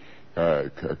at the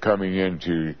coming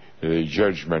into the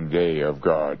judgment day of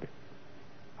God.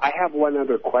 I have one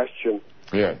other question.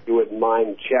 Yeah. If you wouldn't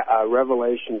mind.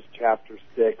 Revelations chapter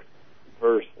 6,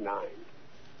 verse 9.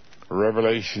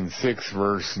 Revelation 6,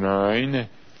 verse 9.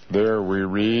 There we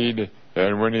read,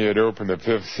 and when he had opened the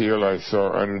 5th seal, I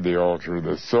saw under the altar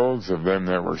the souls of them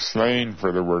that were slain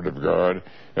for the word of God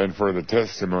and for the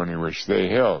testimony which they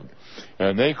held.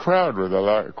 And they cried with a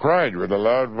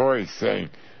loud voice, saying,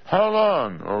 How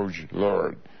long, O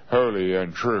Lord, holy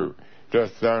and true,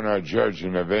 dost thou not judge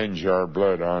and avenge our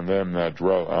blood on them that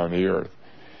dwell on the earth?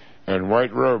 And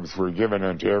white robes were given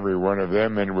unto every one of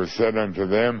them, and it was said unto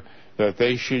them that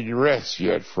they should rest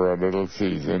yet for a little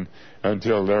season,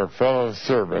 until their fellow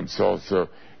servants also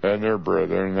and their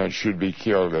brethren that should be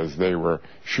killed as they were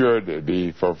should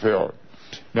be fulfilled.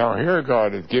 Now here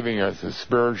God is giving us a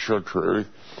spiritual truth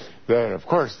that, of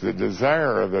course, the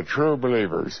desire of the true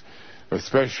believers,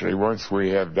 especially once we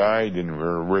have died and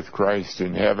we're with Christ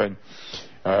in heaven,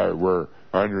 we're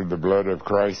under the blood of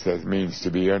Christ. That means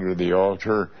to be under the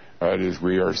altar. That is,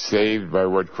 we are saved by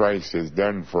what Christ has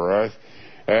done for us.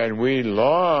 And we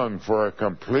long for a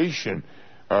completion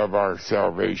of our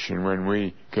salvation when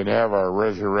we can have our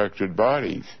resurrected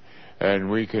bodies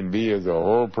and we can be as a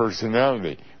whole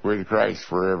personality with Christ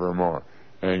forevermore.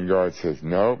 And God says,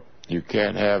 no, you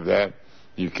can't have that.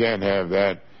 You can't have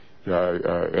that.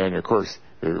 And of course,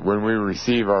 when we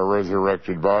receive our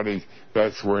resurrected bodies,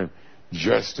 that's when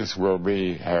justice will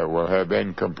have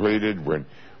been completed.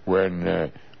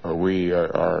 When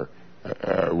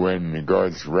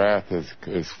God's wrath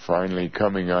is finally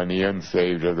coming on the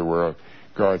unsaved of the world,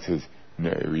 God says,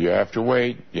 no, you have to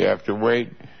wait. You have to wait.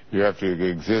 You have to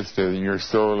exist in your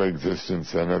soul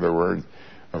existence, in other words,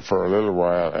 for a little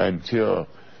while until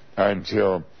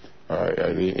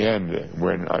the end,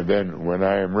 when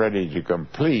I am ready to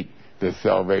complete the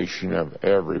salvation of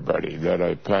everybody that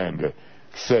I plan to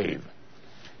save.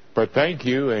 But thank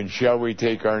you, and shall we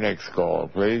take our next call,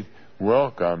 please?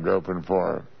 Welcome to Open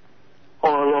Forum.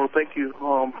 Oh, hello, thank you.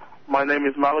 My name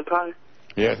is Malachi.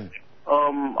 Yes.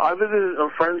 I visited a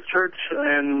friend's church,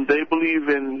 and they believe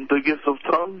in the gift of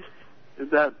tongues. Is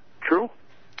that true?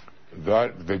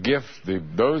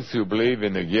 Those who believe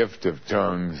in the gift of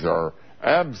tongues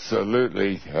have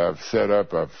set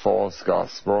up a false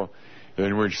gospel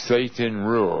in which Satan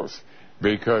rules,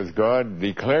 because God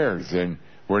declares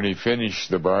when he finished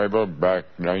the Bible back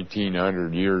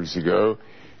 1900 years ago,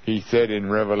 he said in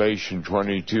Revelation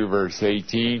 22 verse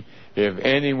 18, if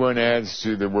anyone adds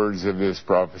to the words of this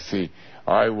prophecy,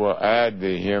 I will add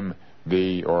to him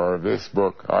this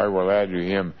book, I will add to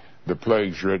him the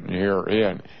plagues written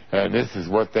herein. And this is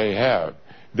what they have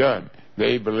done.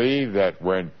 They believe that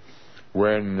when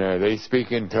they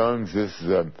speak in tongues, this is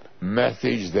a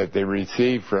message that they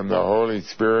receive from the Holy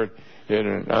Spirit in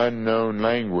an unknown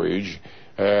language,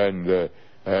 and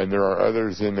there are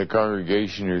others in the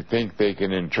congregation who think they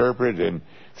can interpret, and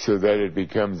so that it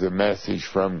becomes a message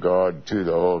from God to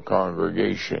the whole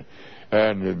congregation.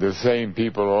 And the same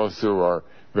people also are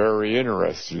very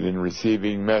interested in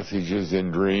receiving messages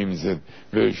in dreams and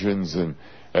visions and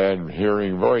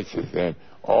hearing voices. And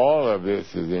all of this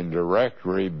is in direct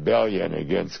rebellion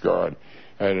against God.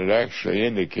 And it actually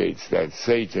indicates that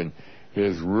Satan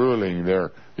is ruling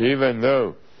there, even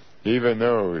though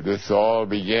this all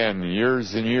began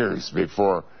years and years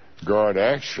before God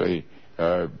actually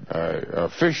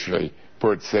officially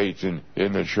put Satan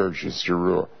in the churches to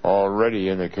rule. Already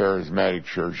in the charismatic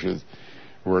churches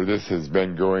where this has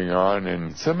been going on,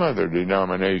 and some other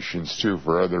denominations too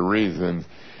for other reasons,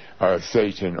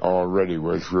 Satan already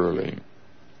was ruling.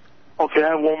 Okay, I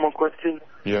have one more question.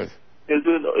 Yes. Is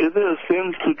it a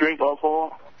sin to drink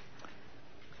alcohol?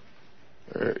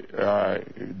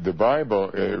 The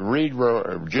Bible,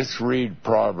 just read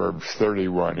Proverbs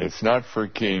 31. It's not for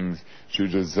kings to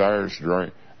desire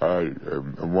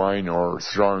wine or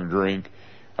strong drink,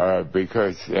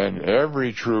 and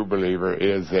every true believer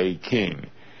is a king.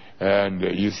 And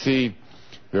you see,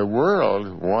 the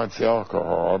world wants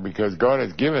alcohol because God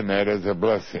has given that as a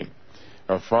blessing.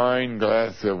 A fine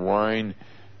glass of wine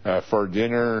for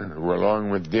dinner, along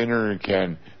with dinner,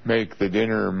 can make the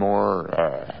dinner more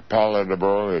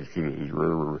palatable.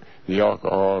 The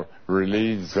alcohol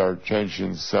relieves our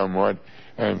tensions somewhat,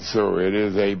 and so it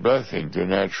is a blessing to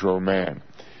natural man.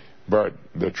 But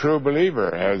the true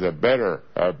believer has a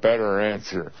better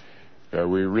answer.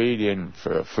 We read in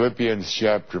Philippians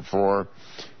chapter 4,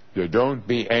 don't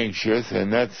be anxious,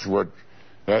 and that's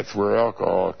where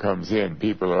alcohol comes in.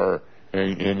 People are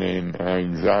in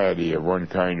anxiety of one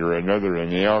kind or another,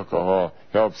 and the alcohol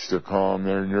helps to calm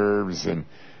their nerves, and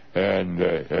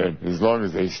as long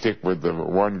as they stick with the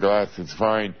one glass, it's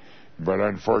fine. But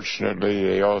unfortunately,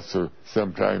 they also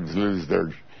sometimes lose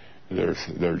their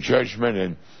judgment,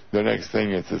 and the next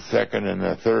thing it's a second and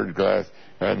a third glass,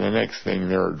 and the next thing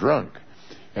they're drunk,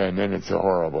 and then it's a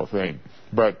horrible thing.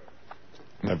 But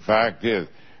the fact is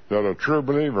that a true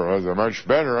believer has a much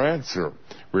better answer.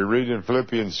 We read in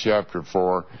Philippians chapter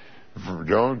 4,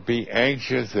 don't be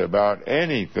anxious about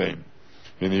anything.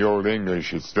 In the Old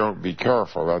English, it's don't be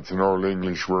careful. That's an Old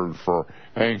English word for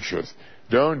anxious.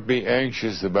 Don't be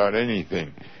anxious about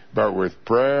anything, but with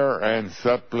prayer and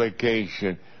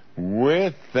supplication,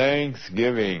 with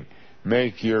thanksgiving,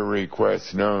 make your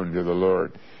requests known to the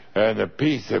Lord. And the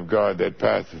peace of God that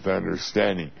passeth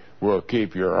understanding will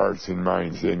keep your hearts and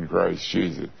minds in Christ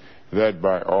Jesus. That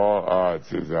by all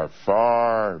odds is a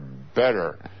far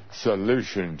better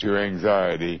solution to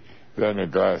anxiety than a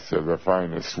glass of the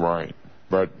finest wine.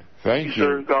 But thank you.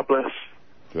 Sir, God bless.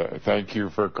 Thank you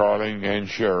for calling and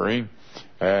sharing.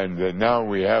 And now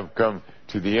we have come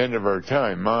to the end of our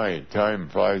time. My time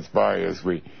flies by as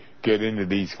we get into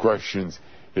these questions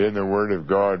in the Word of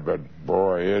God. But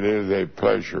boy, it is a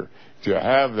pleasure to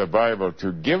have the Bible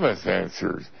to give us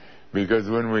answers. Because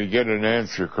when we get an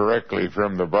answer correctly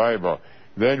from the Bible,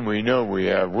 then we know we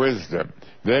have wisdom.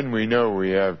 Then we know we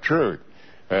have truth.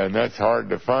 And that's hard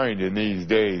to find in these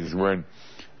days when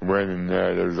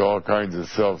there's all kinds of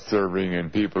self-serving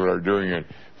and people are doing it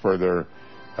for their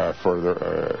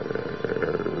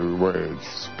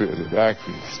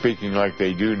speaking like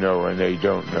they do know and they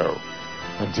don't know.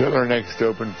 Until our next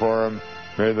open forum,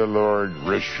 may the Lord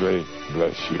richly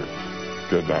bless you.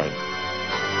 Good night.